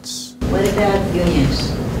Lawrence. What about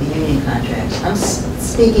unions, the union contracts? I'm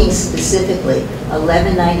speaking specifically,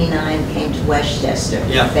 1199 came to Westchester.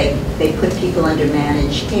 Yeah. They put people under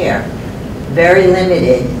managed care. Very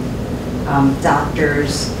limited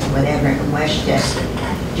doctors, whatever, in Westchester.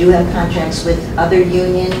 Do you have contracts with other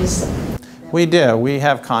unions? We do. We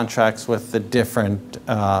have contracts with the different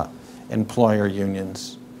employer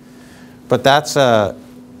unions. But that's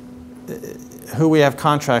who we have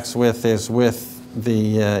contracts with is with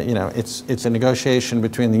the, you know, it's a negotiation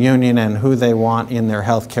between the union and who they want in their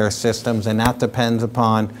healthcare systems, and that depends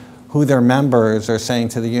upon who their members are saying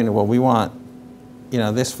to the union, well, we want, you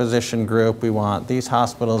know, this physician group, we want these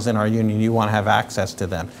hospitals in our union, you want to have access to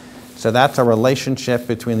them. So that's a relationship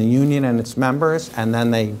between the union and its members, and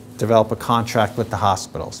then they develop a contract with the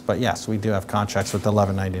hospitals. But yes, we do have contracts with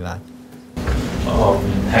 1199.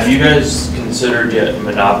 Have you guys considered yet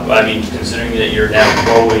considering that you're now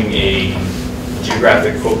growing a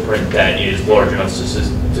geographic footprint that is large enough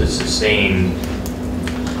to sustain,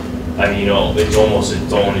 you know, it's almost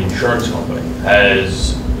its own insurance company.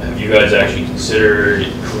 Have you guys actually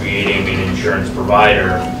considered creating an insurance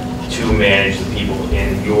provider to manage the people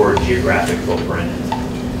in your geographic footprint,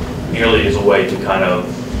 merely as a way to kind of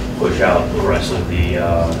push out the rest of the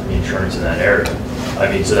insurance in that area?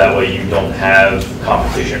 I mean, so that way you don't have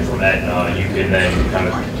competition from that. You can then kind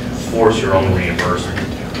of force your own reimbursement,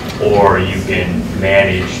 or you can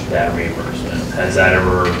manage that reimbursement. Has that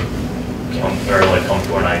ever come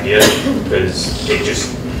to an idea? Because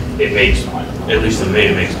it makes, at least to me,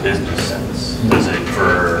 it makes business sense. Does it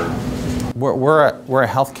for? We're a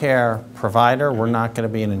healthcare provider. We're not going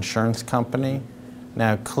to be an insurance company.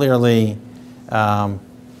 Now, clearly,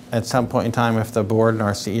 at some point in time, if the board and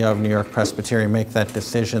our CEO of New York Presbyterian make that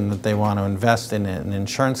decision that they want to invest in an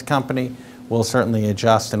insurance company, we'll certainly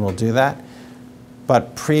adjust and we'll do that.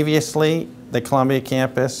 But previously, the Columbia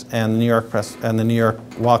campus and the New York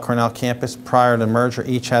Weill Cornell campus, prior to the merger,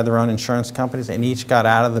 each had their own insurance companies and each got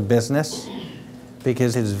out of the business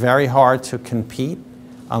because it's very hard to compete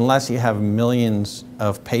unless you have millions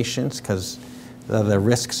of patients because the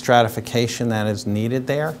risk stratification that is needed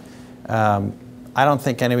there. I don't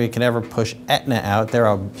think anybody can ever push Aetna out. They're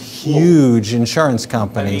a huge insurance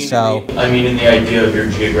company. I mean, in the idea of your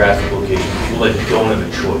geographic location, people that don't have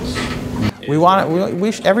a choice.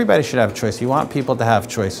 Everybody should have a choice. You want people to have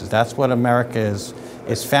choices. That's what America is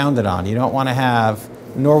founded on. You don't want to have,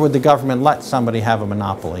 nor would the government let somebody have a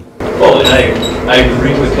monopoly. Well, and I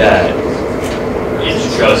agree with that.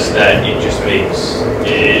 It's just that it just makes,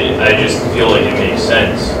 I just feel like it makes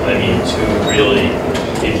sense. I mean, to really,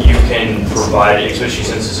 if you can provide, especially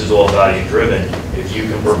since this is all value driven, if you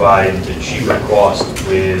can provide the cheaper cost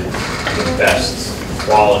with the best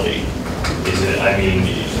quality,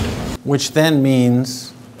 which then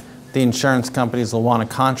means the insurance companies will want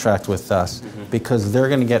to contract with us because they're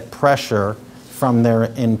going to get pressure from their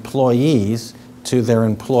employees to their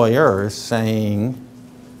employers saying,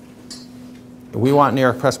 we want New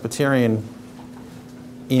York Presbyterian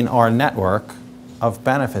in our network of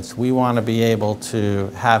benefits. We want to be able to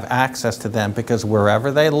have access to them because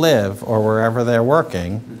wherever they live or wherever they're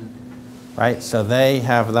working, right? So they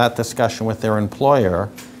have that discussion with their employer,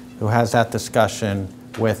 who has that discussion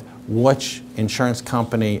with which insurance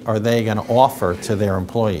company are they going to offer to their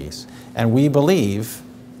employees. And we believe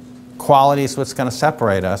quality is what's going to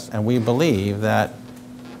separate us, and we believe that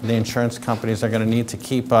the insurance companies are going to need to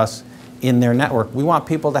keep us in their network. We want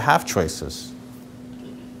people to have choices.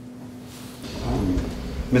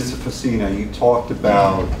 Mr. Fosina, you talked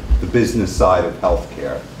about the business side of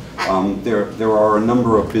healthcare. There are a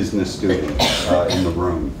number of business students in the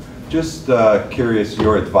room. Just curious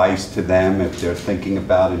your advice to them if they're thinking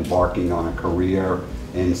about embarking on a career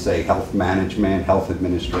in, say, health management, health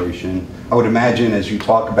administration. I would imagine as you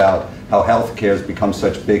talk about how healthcare has become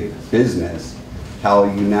such big business, how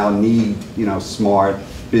you now need, smart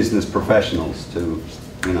business professionals to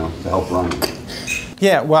help run it.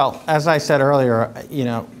 Yeah, well, as I said earlier,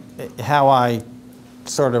 how I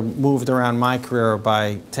sort of moved around my career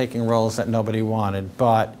by taking roles that nobody wanted,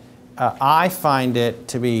 but I find it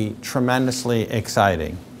to be tremendously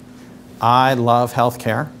exciting. I love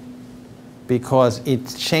healthcare because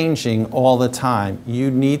it's changing all the time. You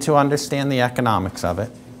need to understand the economics of it.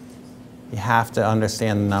 You have to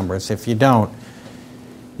understand the numbers. If you don't,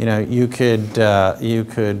 you could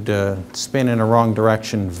spin in a wrong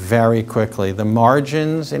direction very quickly. The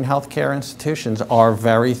margins in healthcare institutions are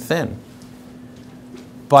very thin.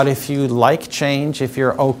 But if you like change, if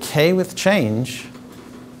you're okay with change,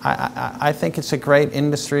 I think it's a great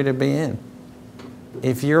industry to be in.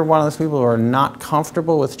 If you're one of those people who are not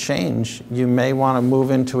comfortable with change, you may want to move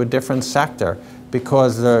into a different sector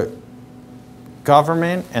because the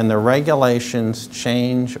government and the regulations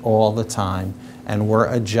change all the time, and we're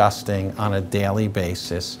adjusting on a daily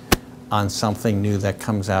basis on something new that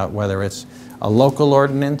comes out, whether it's a local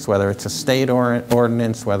ordinance, whether it's a state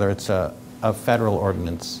ordinance, whether it's a federal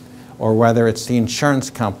ordinance, or whether it's the insurance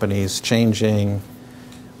companies changing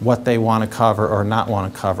what they want to cover or not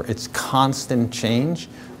want to cover. It's constant change,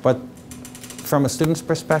 but from a student's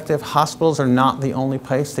perspective, hospitals are not the only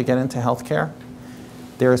place to get into healthcare.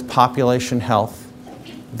 There is population health,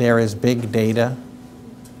 there is big data,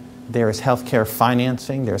 there is healthcare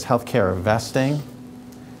financing, there's healthcare investing,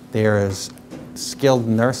 there is skilled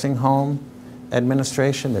nursing home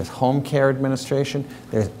administration, there's home care administration,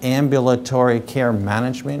 there's ambulatory care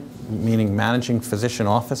management, meaning managing physician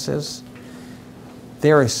offices.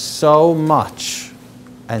 There is so much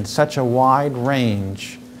and such a wide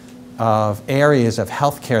range of areas of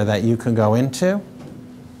healthcare that you can go into.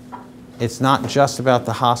 It's not just about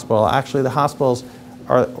the hospital. Actually, the hospitals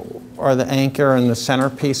are the anchor and the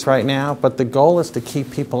centerpiece right now, but the goal is to keep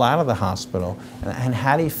people out of the hospital. And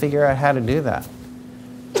how do you figure out how to do that?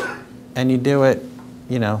 And you do it,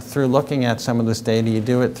 through looking at some of this data, you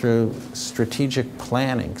do it through strategic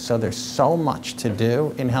planning. So there's so much to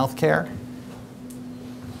do in healthcare.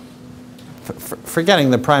 Forgetting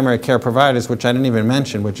the primary care providers, which I didn't even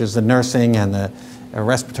mention, which is the nursing and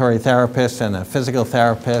respiratory therapists and the physical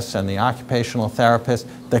therapists and the occupational therapists,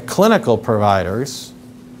 the clinical providers,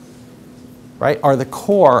 right, are the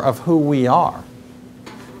core of who we are.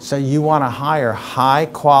 So you want to hire high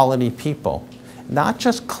quality people, not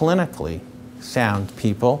just clinically sound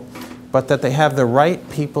people, but that they have the right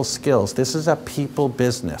people skills. This is a people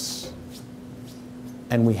business.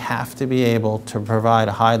 And we have to be able to provide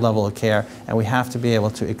a high level of care, and we have to be able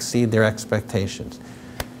to exceed their expectations.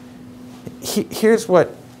 Here's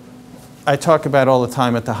what I talk about all the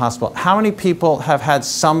time at the hospital. How many people have had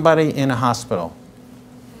somebody in a hospital?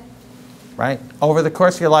 Right? Over the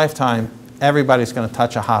course of your lifetime, everybody's going to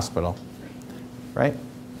touch a hospital. Right?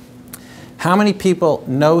 How many people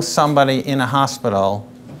know somebody in a hospital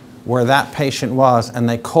where that patient was, and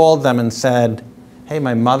they called them and said, hey,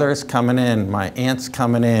 my mother's coming in, my aunt's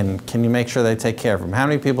coming in, can you make sure they take care of them? How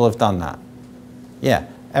many people have done that? Yeah,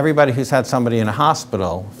 everybody who's had somebody in a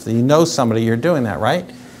hospital, so you know somebody, you're doing that, right?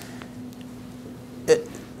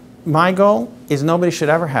 My goal is nobody should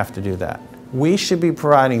ever have to do that. We should be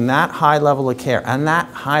providing that high level of care and that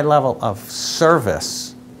high level of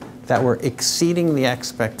service that we're exceeding the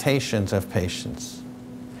expectations of patients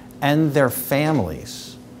and their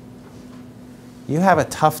families. You have a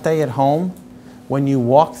tough day at home, when you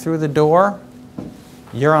walk through the door,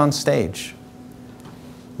 you're on stage.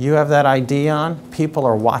 You have that ID on, people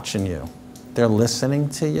are watching you. They're listening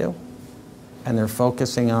to you, and they're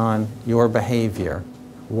focusing on your behavior.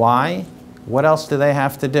 Why? What else do they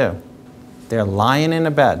have to do? They're lying in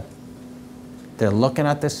a bed. They're looking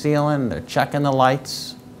at the ceiling, they're checking the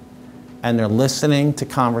lights, and they're listening to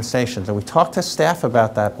conversations. And we talk to staff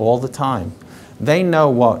about that all the time. They know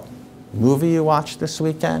what movie you watched this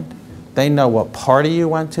weekend. They know what party you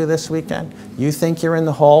went to this weekend. You think you're in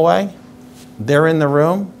the hallway, they're in the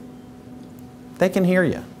room, they can hear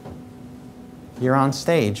you. You're on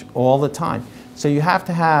stage all the time. So you have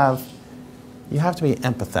to be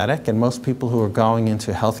empathetic, and most people who are going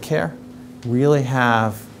into healthcare really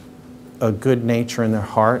have a good nature in their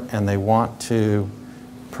heart, and they want to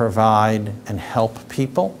provide and help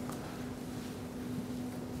people.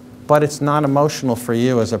 But it's not emotional for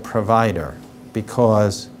you as a provider,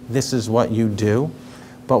 because this is what you do.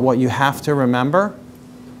 But what you have to remember,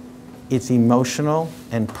 it's emotional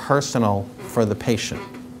and personal for the patient.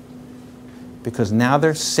 Because now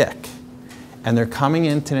they're sick, and they're coming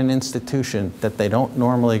into an institution that they don't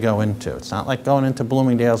normally go into. It's not like going into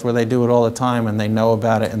Bloomingdale's where they do it all the time and they know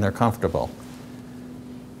about it and they're comfortable.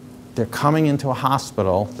 They're coming into a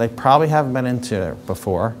hospital they probably haven't been into it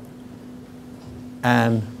before,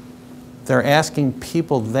 and they're asking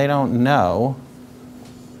people they don't know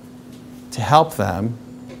to help them,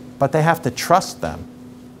 but they have to trust them.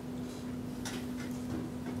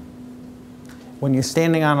 When you're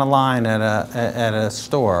standing on a line at a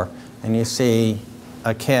store and you see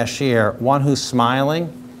a cashier, one who's smiling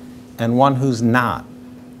and one who's not,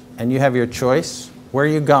 and you have your choice, where are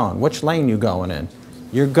you going? Which lane you going in?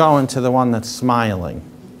 You're going to the one that's smiling,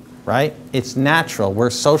 right? It's natural.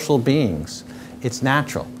 We're social beings. It's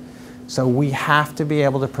natural. So we have to be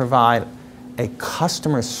able to provide a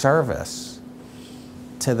customer service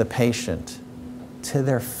to the patient, to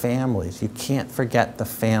their families. You can't forget the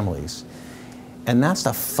families. And that's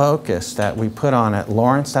the focus that we put on at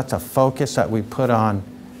Lawrence. That's a focus that we put on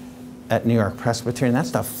at New York Presbyterian.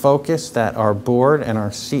 That's the focus that our board and our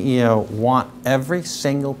CEO want every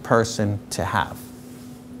single person to have.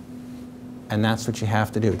 And that's what you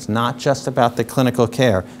have to do. It's not just about the clinical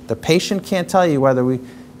care. The patient can't tell you whether we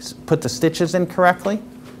put the stitches in correctly,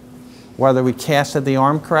 whether we casted the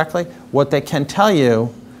arm correctly. What they can tell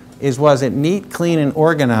you is, was it neat, clean, and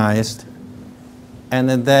organized,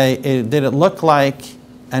 and did it look like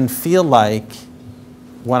and feel like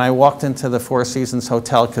when I walked into the Four Seasons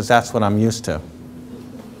Hotel, because that's what I'm used to.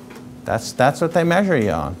 That's what they measure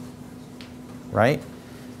you on, right?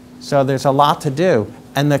 So there's a lot to do.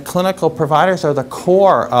 And the clinical providers are the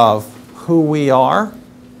core of who we are,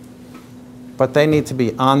 but they need to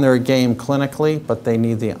be on their game clinically, but they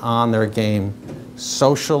need to be on their game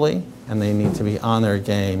socially, and they need to be on their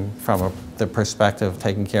game from the perspective of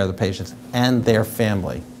taking care of the patients and their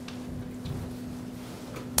family.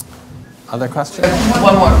 Other questions?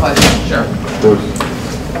 One more question. Sure.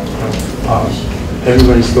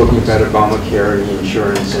 Everybody's talking about Obamacare and the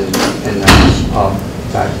insurance, and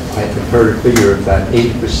I've heard a figure that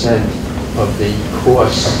 80% of the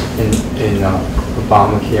costs in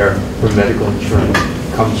Obamacare for medical insurance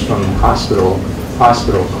comes from hospital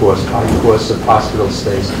costs, high costs of hospital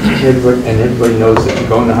stays. Everybody knows that you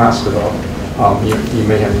go in the hospital, you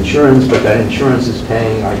may have insurance, but that insurance is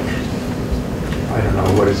paying, like, I don't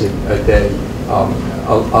know, what is it, a day,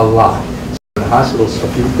 a lot. In the hospitals, a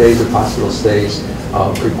few days of hospital stays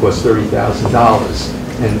could cost $30,000.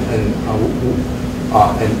 And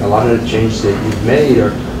a lot of the changes that you've made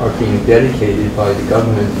are being dedicated by the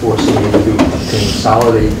government, forcing you to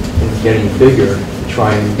consolidate and getting bigger to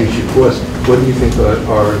try and reduce your costs. What do you think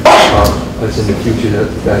are as in the future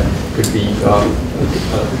that could be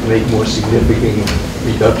make more significant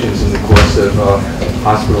reductions in the cost of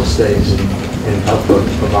hospital stays and help of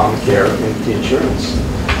Obamacare and the insurance?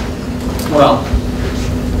 Well,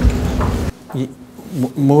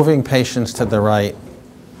 moving patients to the right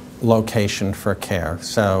location for care.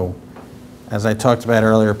 So, as I talked about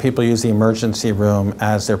earlier, people use the emergency room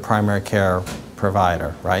as their primary care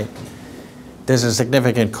provider, right? There's a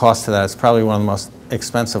significant cost to that. It's probably one of the most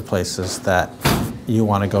expensive places that you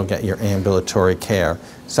want to go get your ambulatory care.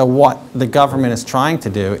 So what the government is trying to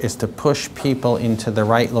do is to push people into the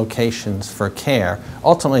right locations for care.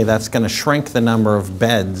 Ultimately, that's going to shrink the number of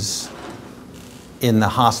beds in the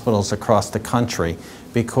hospitals across the country,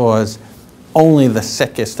 because only the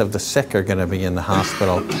sickest of the sick are going to be in the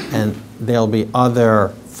hospital, and there'll be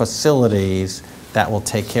other facilities that will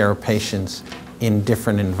take care of patients in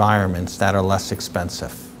different environments that are less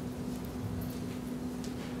expensive.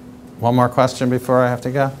 One more question before I have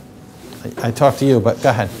to go? I talked to you, but go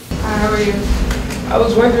ahead. Hi, how are you? I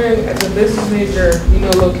was wondering, as a business major, you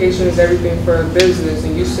know, location is everything for a business,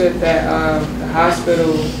 and you said that the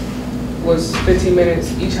hospital was 15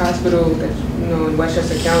 minutes, each hospital that, you know, in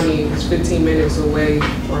Westchester County is 15 minutes away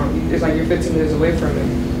from, it's like you're 15 minutes away from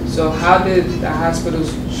it. So how did the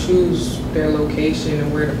hospitals choose their location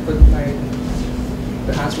and where to put, like,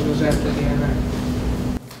 the hospitals that they are at?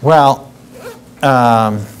 Well,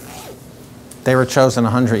 they were chosen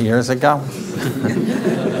 100 years ago.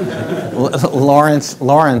 Lawrence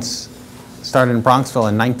started in Bronxville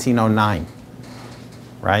in 1909,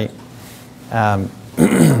 right?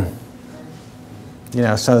 You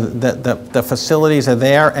know, so the facilities are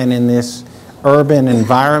there, and in this urban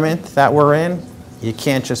environment that we're in, you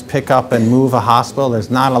can't just pick up and move a hospital. There's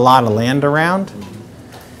not a lot of land around.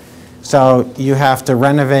 So you have to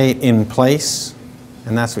renovate in place,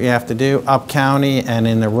 and that's what you have to do. Up county and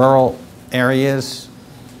in the rural areas,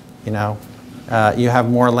 you know, you have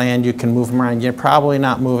more land, you can move them around. You're probably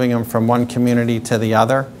not moving them from one community to the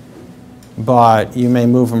other, but you may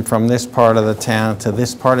move them from this part of the town to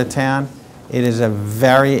this part of town. It is a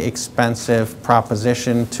very expensive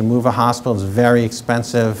proposition to move a hospital. It's very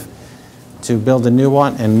expensive to build a new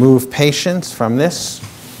one and move patients from this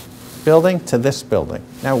building to this building.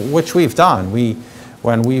 Now, which we've done.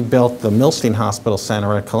 When we built the Milstein Hospital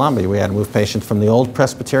Center at Columbia, we had to move patients from the old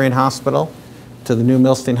Presbyterian Hospital to the new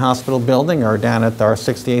Milstein Hospital building, or down at our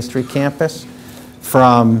 68th Street campus,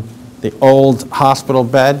 from the old hospital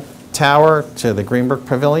bed tower to the Greenberg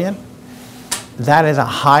Pavilion. That is a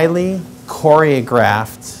highly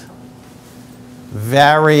choreographed,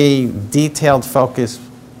 very detailed, focused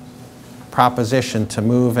proposition to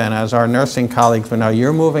move. And as our nursing colleagues will know,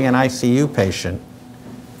 you're moving an ICU patient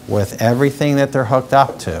with everything that they're hooked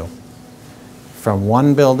up to from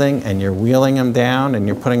one building, and you're wheeling them down, and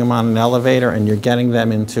you're putting them on an elevator, and you're getting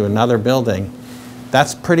them into another building.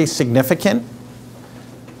 That's pretty significant.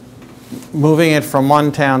 Moving it from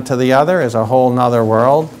one town to the other is a whole nother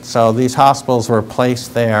world. So these hospitals were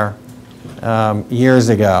placed there years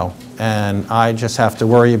ago, and I just have to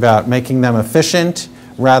worry about making them efficient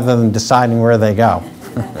rather than deciding where they go.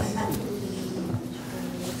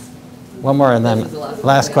 One more, and then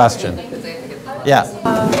last question. Yeah.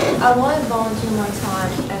 I want to volunteer my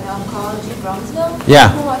time at oncology Bronxville. Yeah.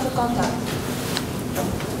 Who I should contact?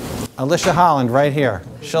 Alicia Holland, right here.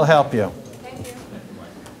 She'll help you. Thank you.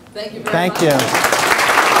 Thank you very much. Thank you.